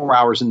 3, 4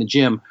 hours in the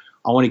gym.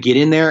 I want to get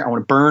in there. I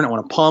want to burn. I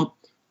want to pump.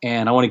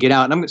 And I want to get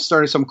out. And I'm going to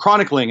start some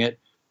chronicling it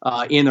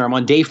in there. I'm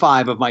on day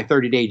 5 of my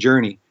 30-day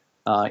journey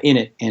in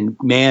it. And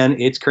man,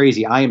 it's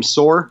crazy. I am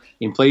sore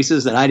in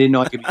places that I didn't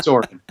know I could be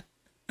sore in.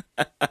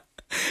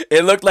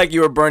 It looked like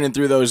you were burning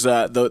through those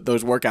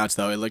workouts,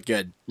 though. It looked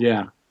good.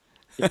 Yeah.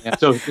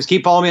 So just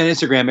keep following me on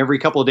Instagram. Every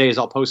couple of days,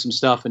 I'll post some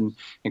stuff and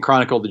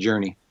chronicle the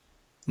journey.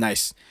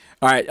 Nice.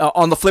 All right.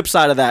 On the flip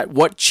side of that,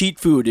 what cheat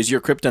food is your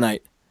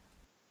kryptonite?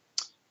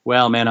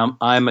 Well, man,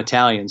 I'm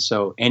Italian,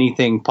 so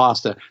anything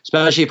pasta,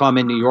 especially if I'm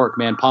in New York,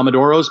 man.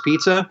 Pomodoro's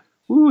pizza,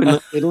 in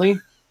Italy.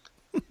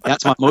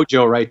 That's my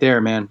mojo right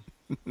there, man.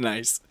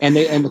 Nice. And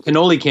the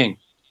cannoli king.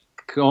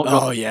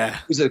 Yeah.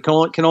 Who's the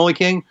cannoli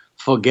king?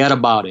 Forget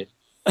about it.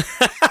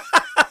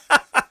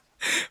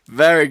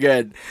 Very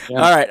good.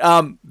 Yeah. All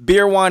right.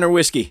 Beer, wine, or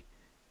whiskey?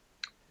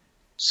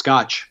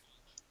 Scotch.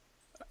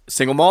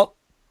 Single malt?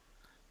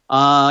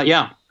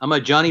 Yeah, I'm a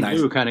Johnny Nice.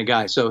 Blue kind of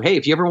guy. So, hey,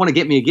 if you ever want to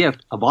get me a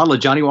gift, a bottle of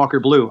Johnny Walker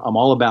Blue, I'm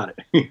all about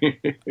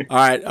it. All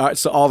right.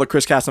 So all the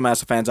Chris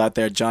Casamassa fans out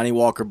there, Johnny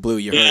Walker Blue,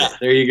 you heard it.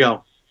 There you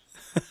go.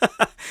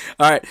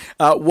 All right.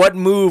 What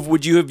move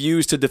would you have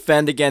used to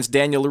defend against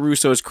Daniel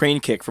LaRusso's crane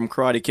kick from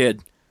Karate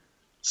Kid?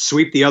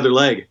 Sweep the other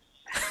leg.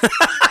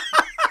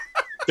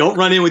 Don't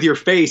run in with your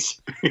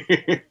face.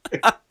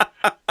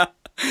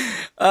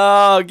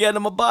 Oh, get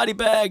him a body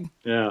bag.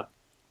 Yeah.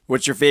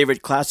 What's your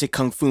favorite classic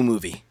kung fu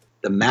movie?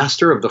 The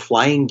Master of the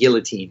Flying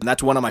Guillotine. And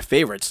that's one of my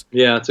favorites.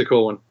 Yeah, it's a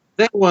cool one.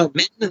 They were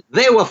men,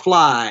 they were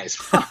flies.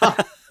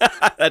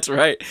 That's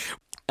right.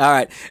 All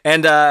right.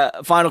 And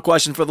final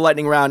question for the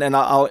lightning round, and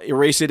I'll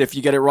erase it if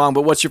you get it wrong.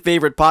 But what's your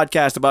favorite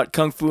podcast about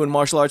kung fu and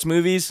martial arts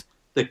movies?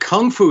 The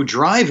Kung Fu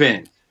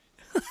Drive-In.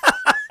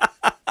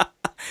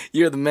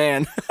 You're the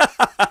man.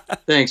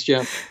 Thanks,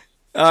 Jeff.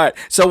 All right.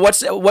 So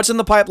what's in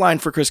the pipeline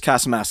for Chris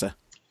Casamassa?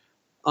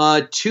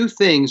 Two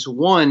things.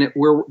 One,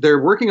 they're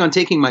working on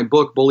taking my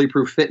book, Bully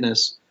Proof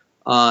Fitness,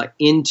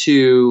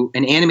 into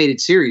an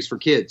animated series for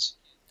kids.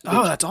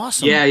 Oh, that's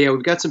awesome. Yeah.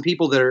 We've got some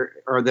people that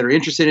are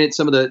interested in it.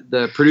 Some of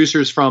the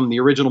producers from the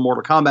original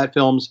Mortal Kombat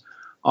films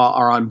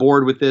are on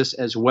board with this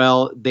as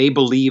well. They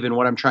believe in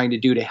what I'm trying to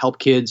do to help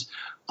kids.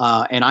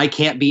 And I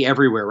can't be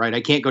everywhere, right?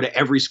 I can't go to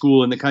every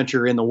school in the country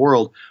or in the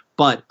world,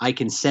 but I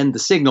can send the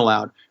signal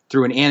out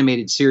through an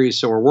animated series.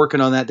 So we're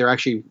working on that. They're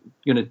actually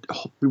going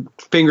to,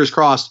 fingers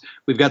crossed,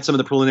 we've got some of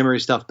the preliminary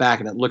stuff back,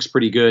 and it looks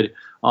pretty good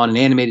on an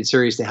animated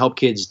series to help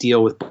kids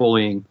deal with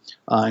bullying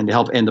and to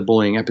help end the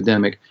bullying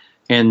epidemic.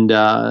 And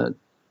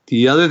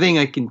the other thing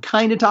I can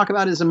kind of talk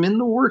about is I'm in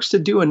the works to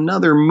do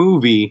another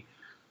movie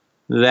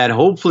that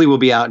hopefully will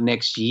be out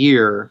next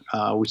year.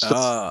 All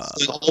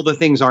the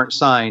things aren't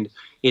signed.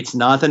 It's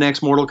not the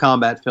next Mortal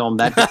Kombat film.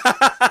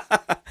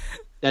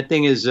 That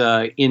thing is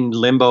in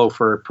limbo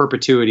for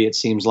perpetuity, it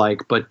seems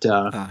like. But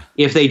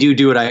if they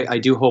do it, I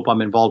do hope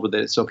I'm involved with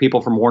it. So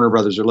people from Warner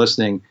Brothers are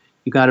listening.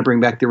 You got to bring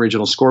back the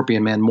original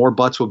Scorpion, man. More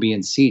butts will be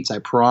in seats, I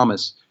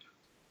promise.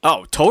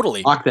 Oh,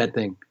 totally. Rock that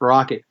thing.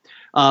 Rock it.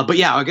 But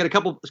yeah, I got a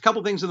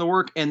couple things in the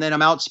work, and then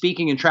I'm out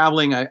speaking and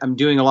traveling. I'm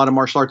doing a lot of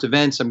martial arts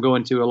events. I'm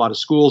going to a lot of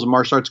schools and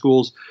martial arts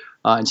schools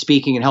and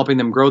speaking and helping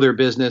them grow their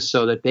business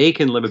so that they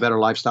can live a better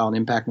lifestyle and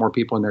impact more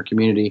people in their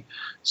community.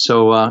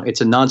 So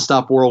it's a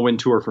nonstop whirlwind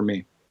tour for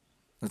me.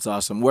 That's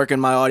awesome. Where can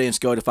my audience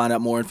go to find out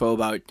more info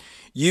about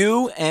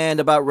you and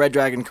about Red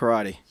Dragon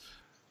Karate?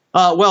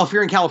 Well, if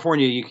you're in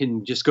California, you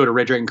can just go to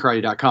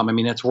reddragonkarate.com. I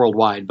mean, that's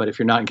worldwide. But if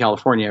you're not in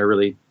California, I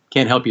really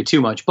can't help you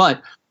too much.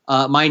 But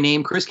my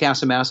name,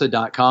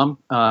 chriscasamassa.com.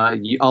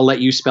 I'll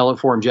let you spell it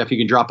for him, Jeff. You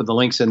can drop the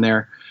links in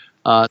there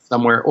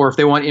somewhere. Or if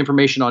they want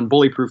information on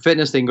Bully Proof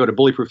Fitness, they can go to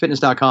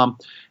bullyprooffitness.com.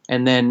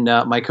 And then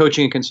my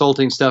coaching and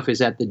consulting stuff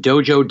is at the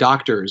Dojo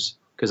Doctors,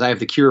 because I have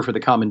the cure for the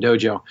common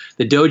dojo.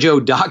 The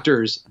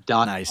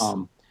dojodoctors.com. Nice.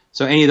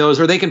 So any of those,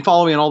 or they can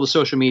follow me on all the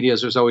social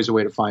medias. There's always a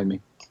way to find me.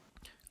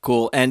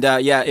 Cool. And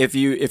if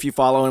you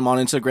follow him on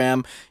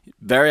Instagram,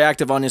 very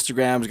active on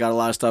Instagram. He's got a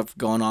lot of stuff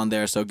going on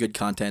there, so good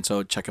content.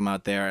 So check him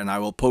out there, and I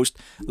will post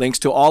links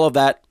to all of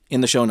that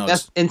in the show notes.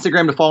 Best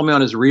Instagram to follow me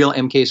on is Real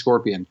MK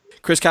Scorpion.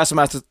 Chris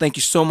Casamassa, thank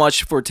you so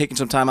much for taking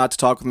some time out to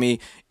talk with me.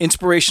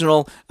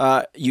 Inspirational.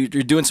 You're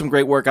doing some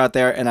great work out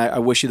there, and I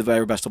wish you the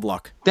very best of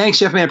luck. Thanks,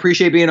 Jeff, man.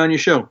 Appreciate being on your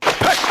show.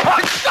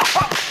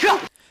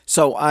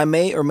 So I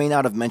may or may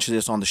not have mentioned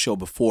this on the show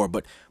before,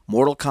 but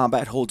Mortal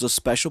Kombat holds a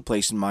special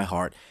place in my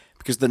heart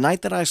because the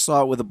night that I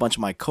saw it with a bunch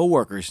of my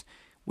coworkers,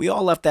 we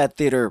all left that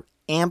theater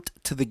amped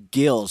to the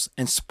gills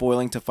and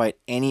spoiling to fight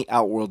any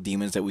outworld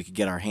demons that we could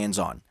get our hands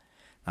on.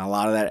 Now, a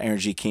lot of that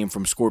energy came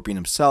from Scorpion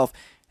himself,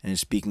 and in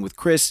speaking with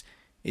Chris,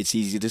 it's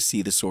easy to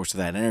see the source of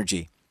that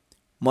energy.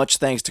 Much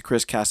thanks to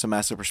Chris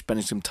Casamassa for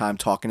spending some time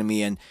talking to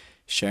me and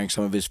sharing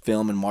some of his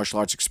film and martial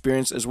arts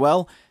experience, as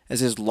well as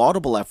his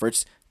laudable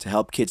efforts to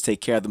help kids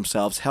take care of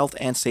themselves health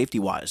and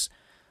safety-wise.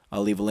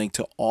 I'll leave a link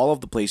to all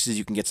of the places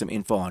you can get some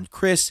info on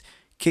Chris,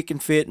 Kick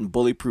and Fit, and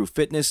Bully Proof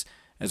Fitness,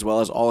 as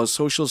well as all his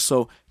socials,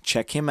 so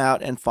check him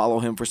out and follow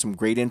him for some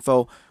great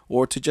info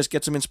or to just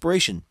get some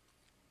inspiration.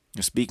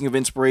 Now, speaking of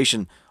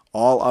inspiration,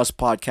 all us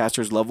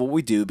podcasters love what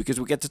we do because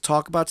we get to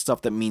talk about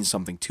stuff that means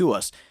something to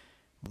us.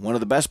 One of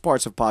the best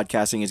parts of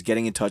podcasting is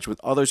getting in touch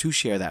with others who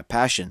share that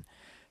passion.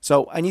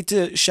 So I need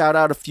to shout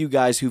out a few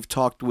guys who've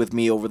talked with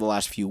me over the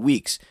last few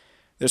weeks.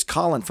 There's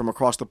Colin from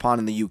across the pond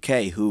in the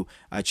UK, who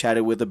I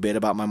chatted with a bit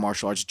about my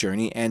martial arts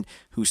journey and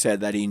who said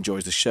that he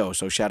enjoys the show.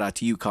 So shout out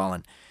to you,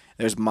 Colin.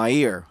 There's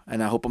Mair,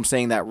 and I hope I'm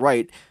saying that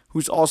right,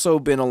 who's also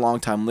been a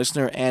long-time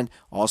listener and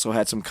also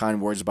had some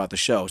kind words about the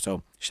show.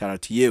 So shout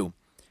out to you.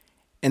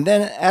 And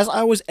then as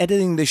I was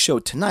editing this show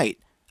tonight,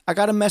 I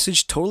got a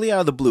message totally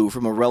out of the blue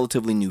from a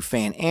relatively new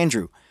fan,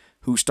 Andrew,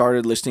 who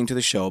started listening to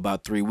the show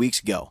about 3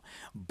 weeks ago.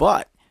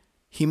 But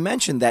he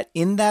mentioned that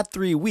in that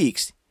 3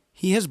 weeks,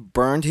 he has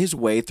burned his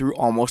way through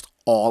almost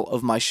all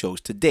of my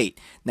shows to date.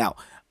 Now,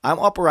 I'm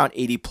up around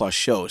 80 plus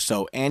shows,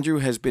 so Andrew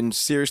has been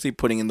seriously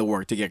putting in the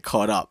work to get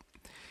caught up.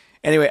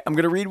 Anyway, I'm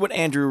going to read what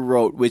Andrew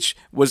wrote, which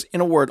was, in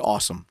a word,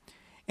 awesome.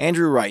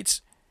 Andrew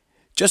writes,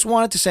 Just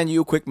wanted to send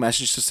you a quick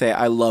message to say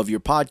I love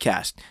your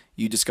podcast.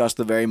 You discuss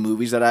the very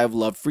movies that I have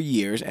loved for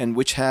years and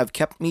which have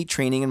kept me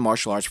training in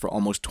martial arts for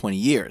almost 20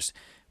 years.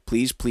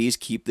 Please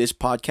keep this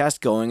podcast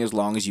going as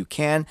long as you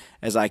can,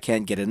 as I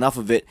can't get enough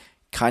of it.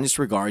 Kindest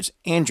regards,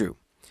 Andrew.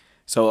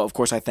 So, of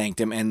course, I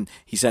thanked him, and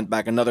he sent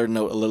back another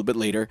note a little bit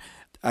later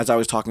as I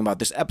was talking about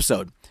this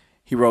episode.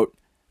 He wrote,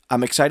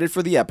 I'm excited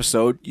for the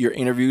episode. Your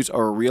interviews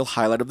are a real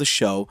highlight of the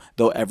show,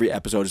 though every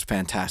episode is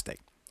fantastic.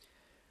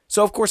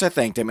 So, of course, I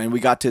thanked him, and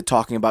we got to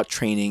talking about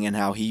training and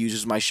how he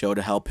uses my show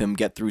to help him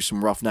get through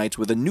some rough nights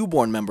with a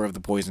newborn member of the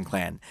Poison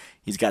Clan.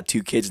 He's got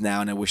 2 kids now,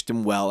 and I wished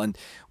him well, and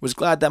was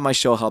glad that my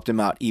show helped him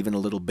out even a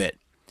little bit.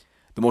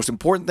 The most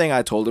important thing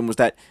I told him was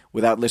that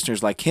without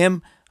listeners like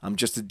him, I'm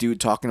just a dude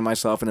talking to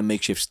myself in a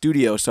makeshift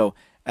studio. So,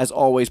 as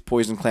always,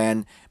 Poison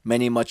Clan,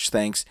 many much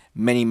thanks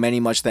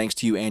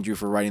to you, Andrew,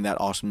 for writing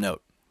that awesome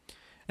note.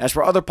 As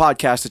for other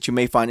podcasts that you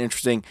may find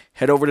interesting,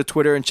 head over to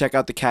Twitter and check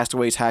out the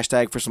Castaways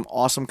hashtag for some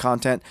awesome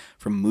content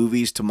from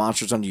movies to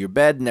monsters under your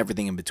bed and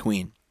everything in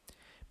between.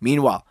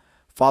 Meanwhile,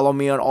 follow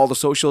me on all the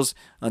socials.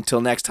 Until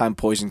next time,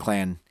 Poison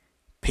Clan.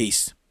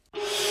 Peace.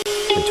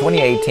 The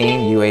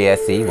 2018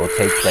 UASC will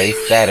take place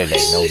Saturday,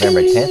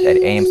 November 10th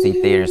at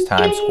AMC Theaters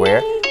Times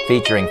Square,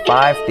 featuring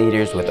 5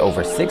 theaters with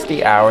over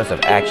 60 hours of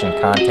action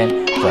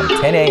content from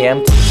 10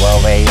 a.m. to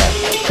 12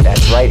 a.m.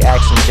 That's right,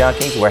 Action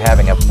Junkies, we're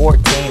having a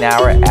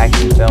 14-hour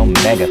action film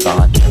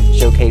megathon,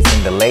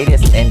 showcasing the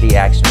latest indie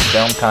action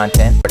film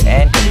content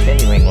and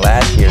continuing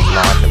last year's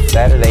launch of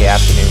Saturday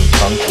Afternoon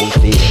Kung Fu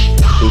Theater,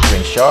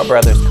 featuring Shaw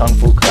Brothers Kung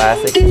Fu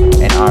Classics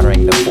and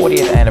honoring the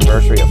 40th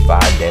anniversary of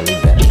 5 Deadly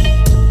Venoms.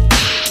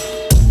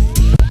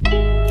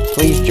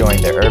 Please join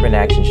the Urban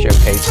Action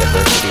Showcase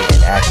Diversity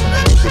in Action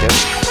Initiative,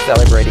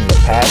 celebrating the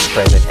past,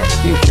 present, and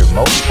future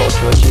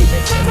multicultural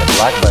achievements in the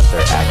blockbuster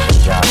action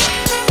genre.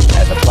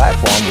 As a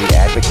platform, we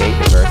advocate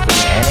diversity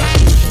and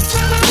inclusion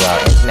through our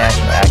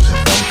International Action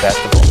Film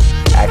Festival,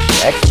 Action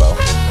Expo,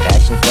 and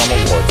Action Film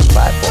Awards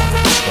platforms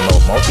to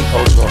promote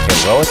multicultural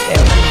heroic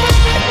images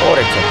in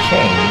order to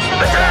change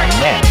the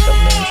dynamic of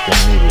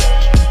mainstream media.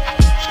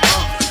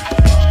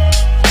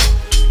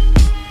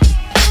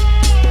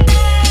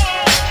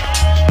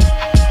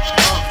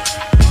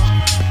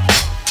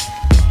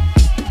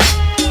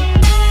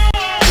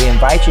 We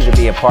invite you to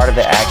be a part of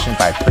the action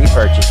by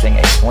pre-purchasing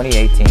a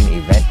 2018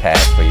 event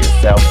pass for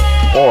yourself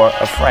or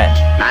a friend.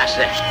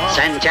 Master,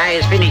 Sanjay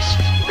is finished.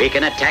 We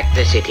can attack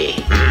the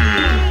city.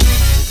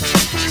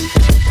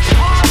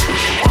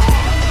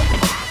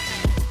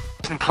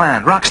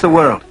 Clan rocks the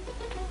world.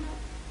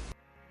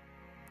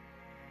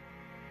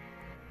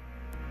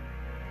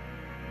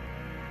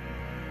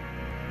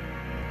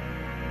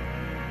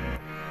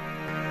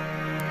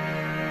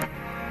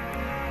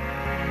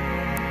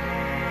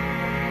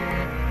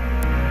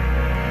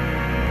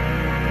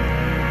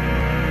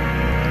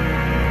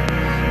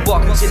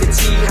 Walking to the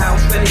tea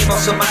house, ready for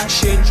some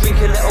action. Drink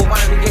a little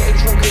wine, we getting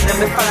drunk and then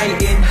we're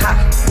fighting.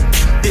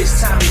 Ha! This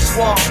time it's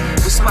war.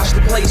 We smash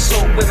the place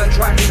up with our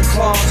dragon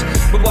claws.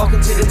 We're walking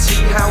to the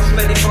tea house,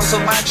 ready for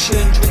some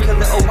action. Drink a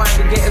little wine,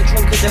 we getting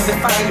drunk and then we're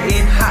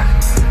fighting.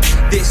 Ha!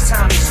 This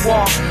time it's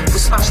war. We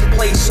smash the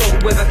place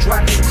up with our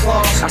dragon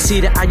claws. I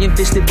see the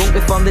iron-fisted monk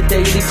perform the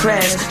daily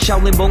prayers.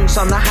 Shaolin monks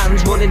on their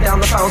hands running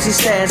down the 1,000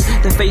 stairs.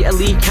 The fatal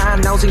Lee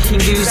Khan now's in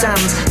King Yu's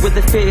hands. With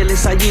the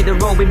fearless Aida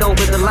roaming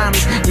over the land.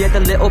 Yeah,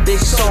 the little big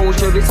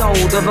soldier is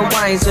older and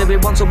wiser. He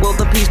wants a world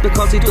of peace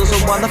because he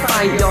doesn't want to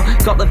fight, yo.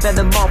 Got the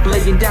venom mob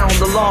laying down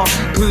the law.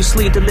 Bruce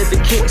Lee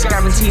delivered kicks,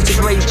 guaranteed to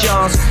graze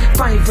jaws.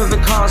 Fight for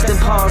the cause, then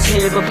pause,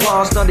 hear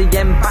applause. Not the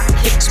end back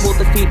kicks will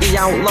defeat the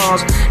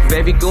outlaws.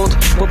 Very good,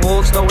 but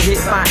balls don't hit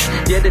back.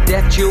 Yeah, the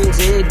death jewels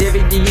here,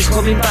 DVD is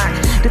coming back.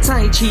 The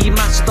Tai Chi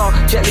master,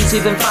 Jet Li's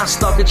even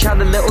faster. Could chat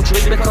a little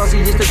drink because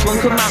he is the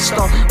drunken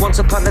master. Once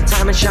upon a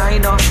time in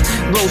China,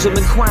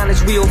 Rosamund Kwan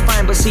is real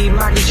fine, but see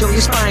Maggie Chung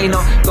is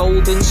finer.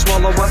 Golden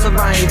Swallow has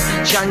arrived.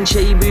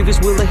 Shang-Chi movies,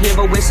 will the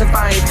hero will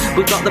survive?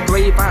 We got the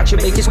brave archer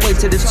make his way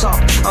to the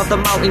top of the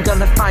mountain,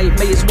 gonna fight,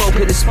 may as well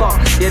pick the spot.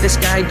 Yeah, the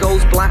sky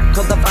goes black,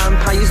 cause the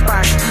vampire's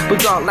back. We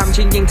got Lam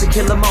Ching Ying to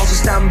kill them all, so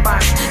stand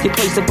back. He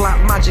plays the black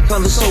magic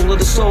on the soul of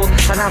the sword,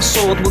 and our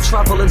sword will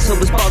travel until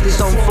his body's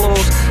on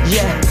floors.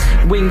 Yeah,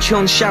 Wing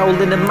Chun,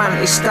 Shaolin and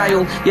Mantis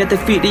style. Yeah,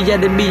 defeat the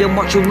enemy and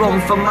watch him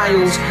run for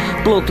miles.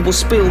 Blood will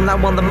spill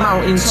now on the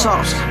mountain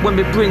tops when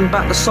we bring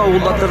back the soul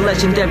of the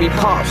legendary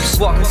Pops.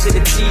 Welcome to the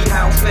tea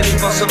house, ready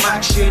for some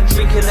action.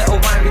 Drink a little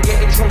wine, we're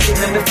getting drunk and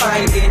then we're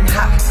fighting.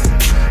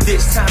 Ha!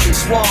 This time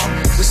it's war.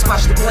 We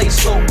smash the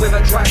place up with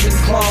our dragon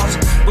claws.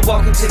 We're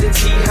walking to the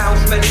tea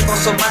house, ready for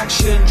some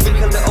action. Drink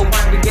a little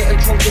wine, we're getting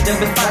drunk and then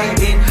we're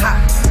fighting.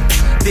 Ha!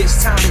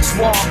 This time it's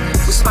war.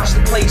 We smash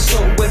the place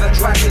up with our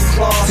dragon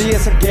claws. See,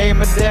 it's a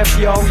game of death,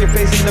 yo. You're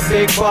facing the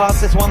big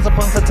boss. It's once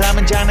upon a time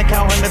in China,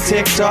 counting the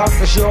tick-tock.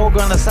 The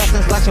shogun,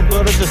 assassins, slash and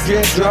blood, just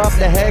drip drop.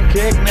 The head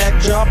kick,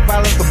 neck chop,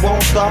 violence that won't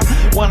stop.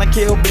 Wanna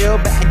kill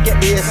Bill, better get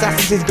the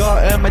assassins. He's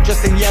got Irma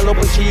just in yellow,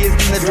 but she is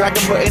in the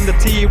dragon, but in the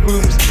tea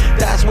rooms.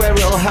 That's where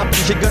it'll happen.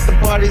 She got the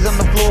bodies on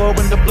the floor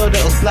when the blood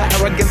it'll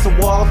splatter against the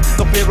wall.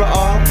 No fear at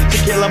all, she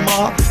kill them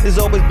all. There's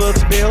always blood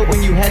spilled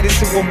when you head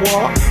into a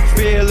war.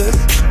 Fearless,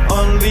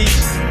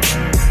 unleashed,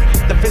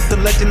 the fist of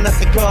legend that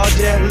they call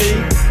Jet Li.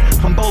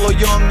 I'm Bolo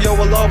Young, yo,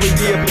 I'll always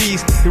be a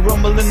beast. You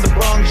rumble in the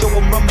Bronx, yo,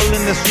 I'm rumble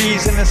in the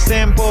streets. And it's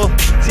simple,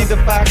 see the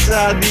facts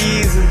are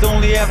these. There's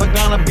only ever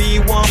gonna be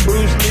one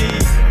Bruce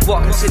Lee.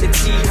 Walking to the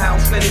tea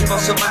house, ready for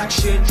some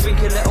action. Drink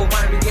a little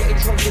wine, we getting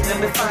drunk and then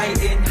we're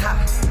fighting.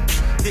 Ha!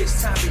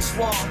 This time it's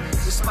war.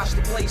 We smash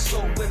the place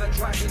up with a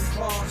dragon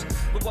claws.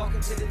 We're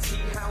walking to the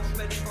tea house,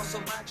 ready for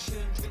some action.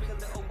 Drink a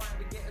little wine.